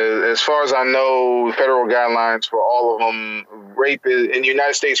 As far as I know, federal guidelines for all of them, rape in the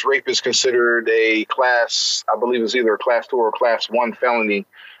United States, rape is considered a class, I believe it's either a class 2 or class 1 felony.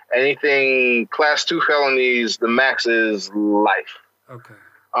 Anything class 2 felonies, the max is life. Okay.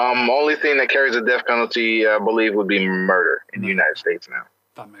 Only thing that carries a death penalty, I believe, would be murder in the United States now.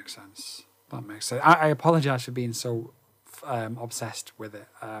 That makes sense. I apologize for being so obsessed with it.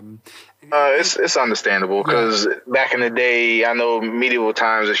 It's understandable, because back in the day, I know medieval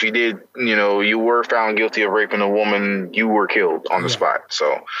times, if you did, you were found guilty of raping a woman, you were killed on the spot.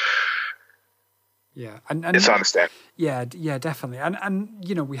 So yeah, and it's understandable. Yeah, definitely. And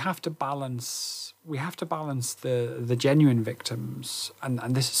we have to balance the genuine victims,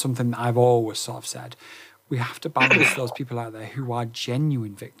 and this is something that I've always sort of said. We have to balance those people out there who are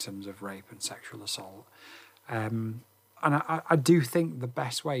genuine victims of rape and sexual assault. And I do think the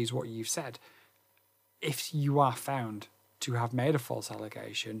best way is what you've said. If you are found to have made a false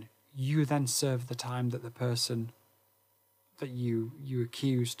allegation, you then serve the time that the person that you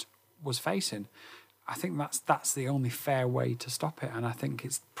accused was facing. I think that's the only fair way to stop it, and I think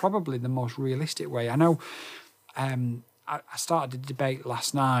it's probably the most realistic way. I know I started a debate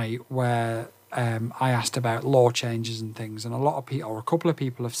last night where I asked about law changes and things, and a lot of people, or a couple of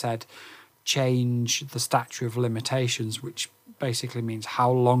people, have said change the statute of limitations, which basically means how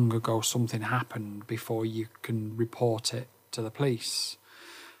long ago something happened before you can report it to the police.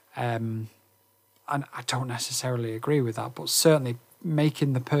 And I don't necessarily agree with that, but certainly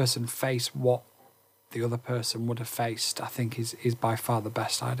making the person face what the other person would have faced, I think, is by far the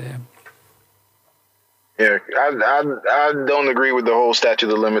best idea. Yeah, I don't agree with the whole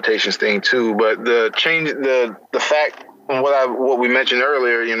statute of limitations thing too, but the fact what we mentioned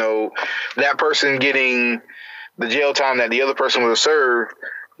earlier, that person getting the jail time that the other person would have served,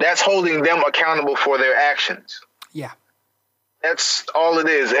 that's holding them accountable for their actions. Yeah. That's all it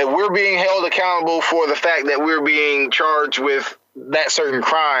is. And we're being held accountable for the fact that we're being charged with that certain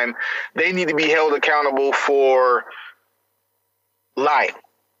crime. They need to be held accountable for lying.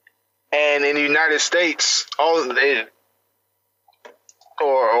 And in the United States, or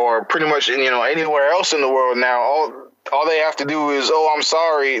pretty much anywhere else in the world now, all they have to do is, oh, I'm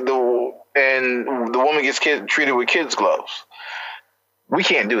sorry, and the woman gets treated with kids' gloves. We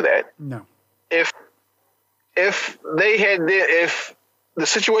can't do that. No. If the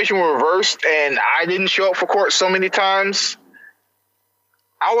situation were reversed and I didn't show up for court so many times,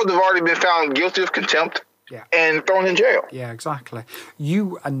 I would have already been found guilty of contempt and thrown in jail. Yeah, exactly.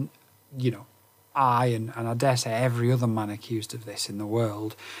 I and I dare say every other man accused of this in the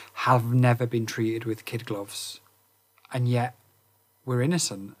world have never been treated with kid gloves, and yet we're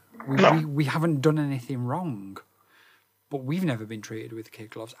innocent. We haven't done anything wrong, but we've never been treated with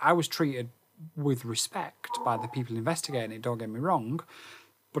kid gloves. I was treated with respect by the people investigating it, don't get me wrong,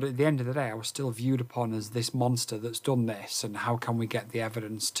 but at the end of the day, I was still viewed upon as this monster that's done this, and how can we get the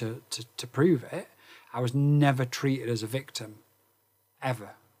evidence to prove it? I was never treated as a victim,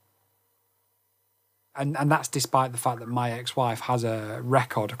 ever. And that's despite the fact that my ex-wife has a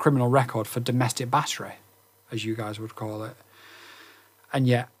criminal record for domestic battery, as you guys would call it. And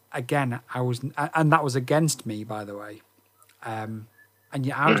yet, again, and that was against me, by the way. And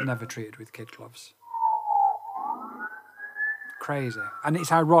yet I was never treated with kid gloves. Crazy. And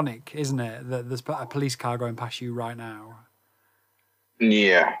it's ironic, isn't it, that there's a police car going past you right now.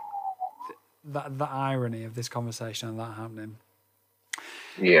 Yeah. The irony of this conversation and that happening.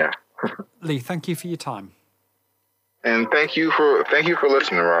 Yeah. Lee, thank you for your time. And thank you for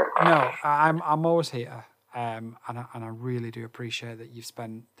listening, Rob. No, I'm always here. And I really do appreciate that you've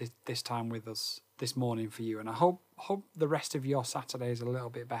spent this time with us this morning for you. And I hope the rest of your Saturday is a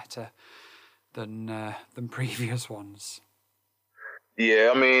little bit better than previous ones.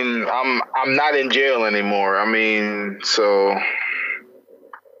 Yeah, I mean, I'm not in jail anymore. I mean, so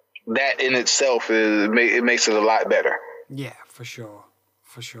that in itself it makes it a lot better. Yeah, for sure.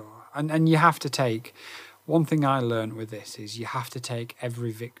 And you have to take, one thing I learned with this is you have to take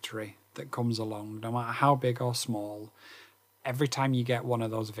every victory that comes along, no matter how big or small. Every time you get one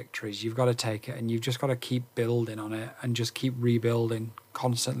of those victories, you've got to take it, and you've just got to keep building on it and just keep rebuilding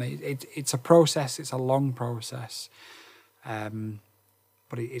constantly. It's a process. It's a long process.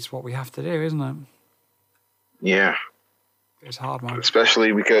 But it's what we have to do, isn't it? Yeah. It's hard, man.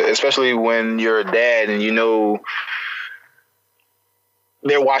 Especially when you're a dad and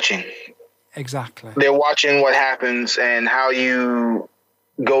they're watching. Exactly. They're watching what happens and how you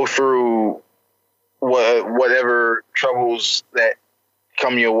go through whatever troubles that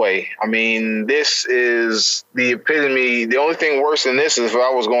come your way. I mean, this is the epitome. The only thing worse than this is if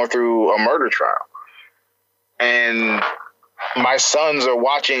I was going through a murder trial. And my sons are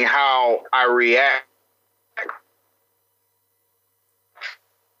watching how I react.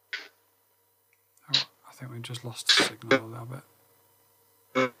 Oh, I think we just lost the signal a little bit.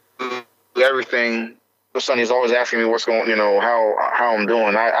 Everything. My son is always asking me what's going, how I'm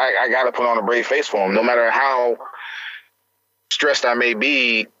doing. I got to put on a brave face for him. No matter how stressed I may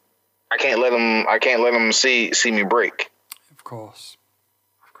be, I can't let him see me break. Of course.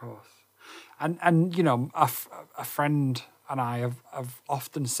 And a friend and I have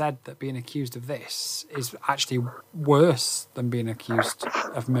often said that being accused of this is actually worse than being accused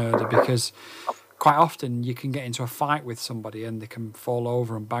of murder, because quite often you can get into a fight with somebody and they can fall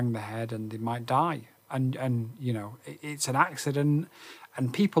over and bang their head and they might die. And it's an accident,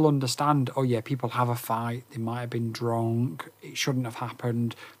 and people understand, oh yeah, people have a fight, they might have been drunk, it shouldn't have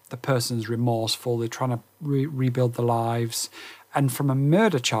happened, the person's remorseful, they're trying to rebuild their lives. And from a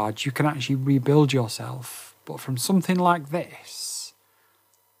murder charge, you can actually rebuild yourself. But from something like this,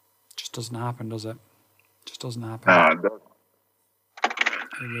 it just doesn't happen, does it? Just doesn't happen.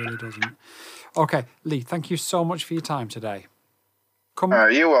 It really doesn't. Okay, Lee, thank you so much for your time today.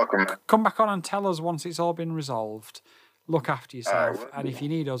 You're welcome. Come back on and tell us once it's all been resolved. Look after yourself. All right. And if you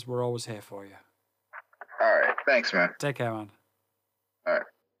need us, we're always here for you. All right. Thanks, man. Take care, man. All right.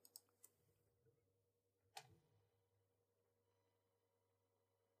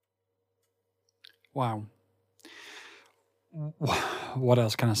 Wow. What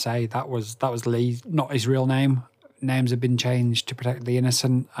else can I say? That was Lee, not his real name. Names have been changed to protect the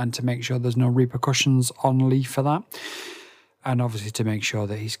innocent and to make sure there's no repercussions on Lee for that. And obviously to make sure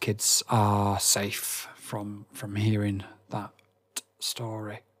that his kids are safe from hearing that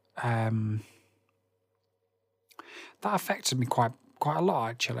story. That affected me quite a lot,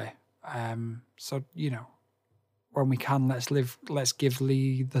 actually. So, when we can, let's give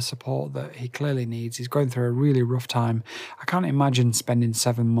Lee the support that he clearly needs. He's going through a really rough time. I can't imagine spending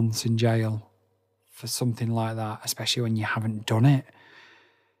 7 months in jail for something like that, especially when you haven't done it.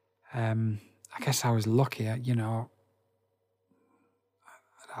 I guess I was lucky, I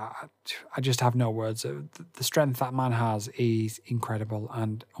just have no words. The strength that man has is incredible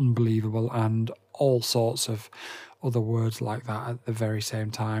and unbelievable, and all sorts of other words like that at the very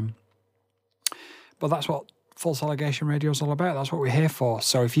same time. But that's what False Allegation Radio is all about. That's what we're here for.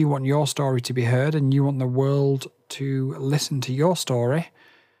 So if you want your story to be heard and you want the world to listen to your story,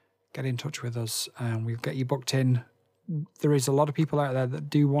 get in touch with us and we'll get you booked in. There is a lot of people out there that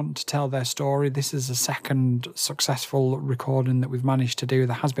do want to tell their story. This is the second successful recording that we've managed to do.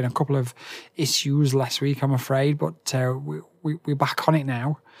 There has been a couple of issues last week, I'm afraid, but we're back on it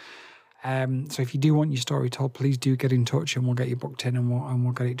now. So if you do want your story told, please do get in touch and we'll get you booked in and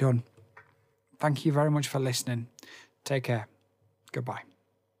we'll get it done. Thank you very much for listening. Take care. Goodbye.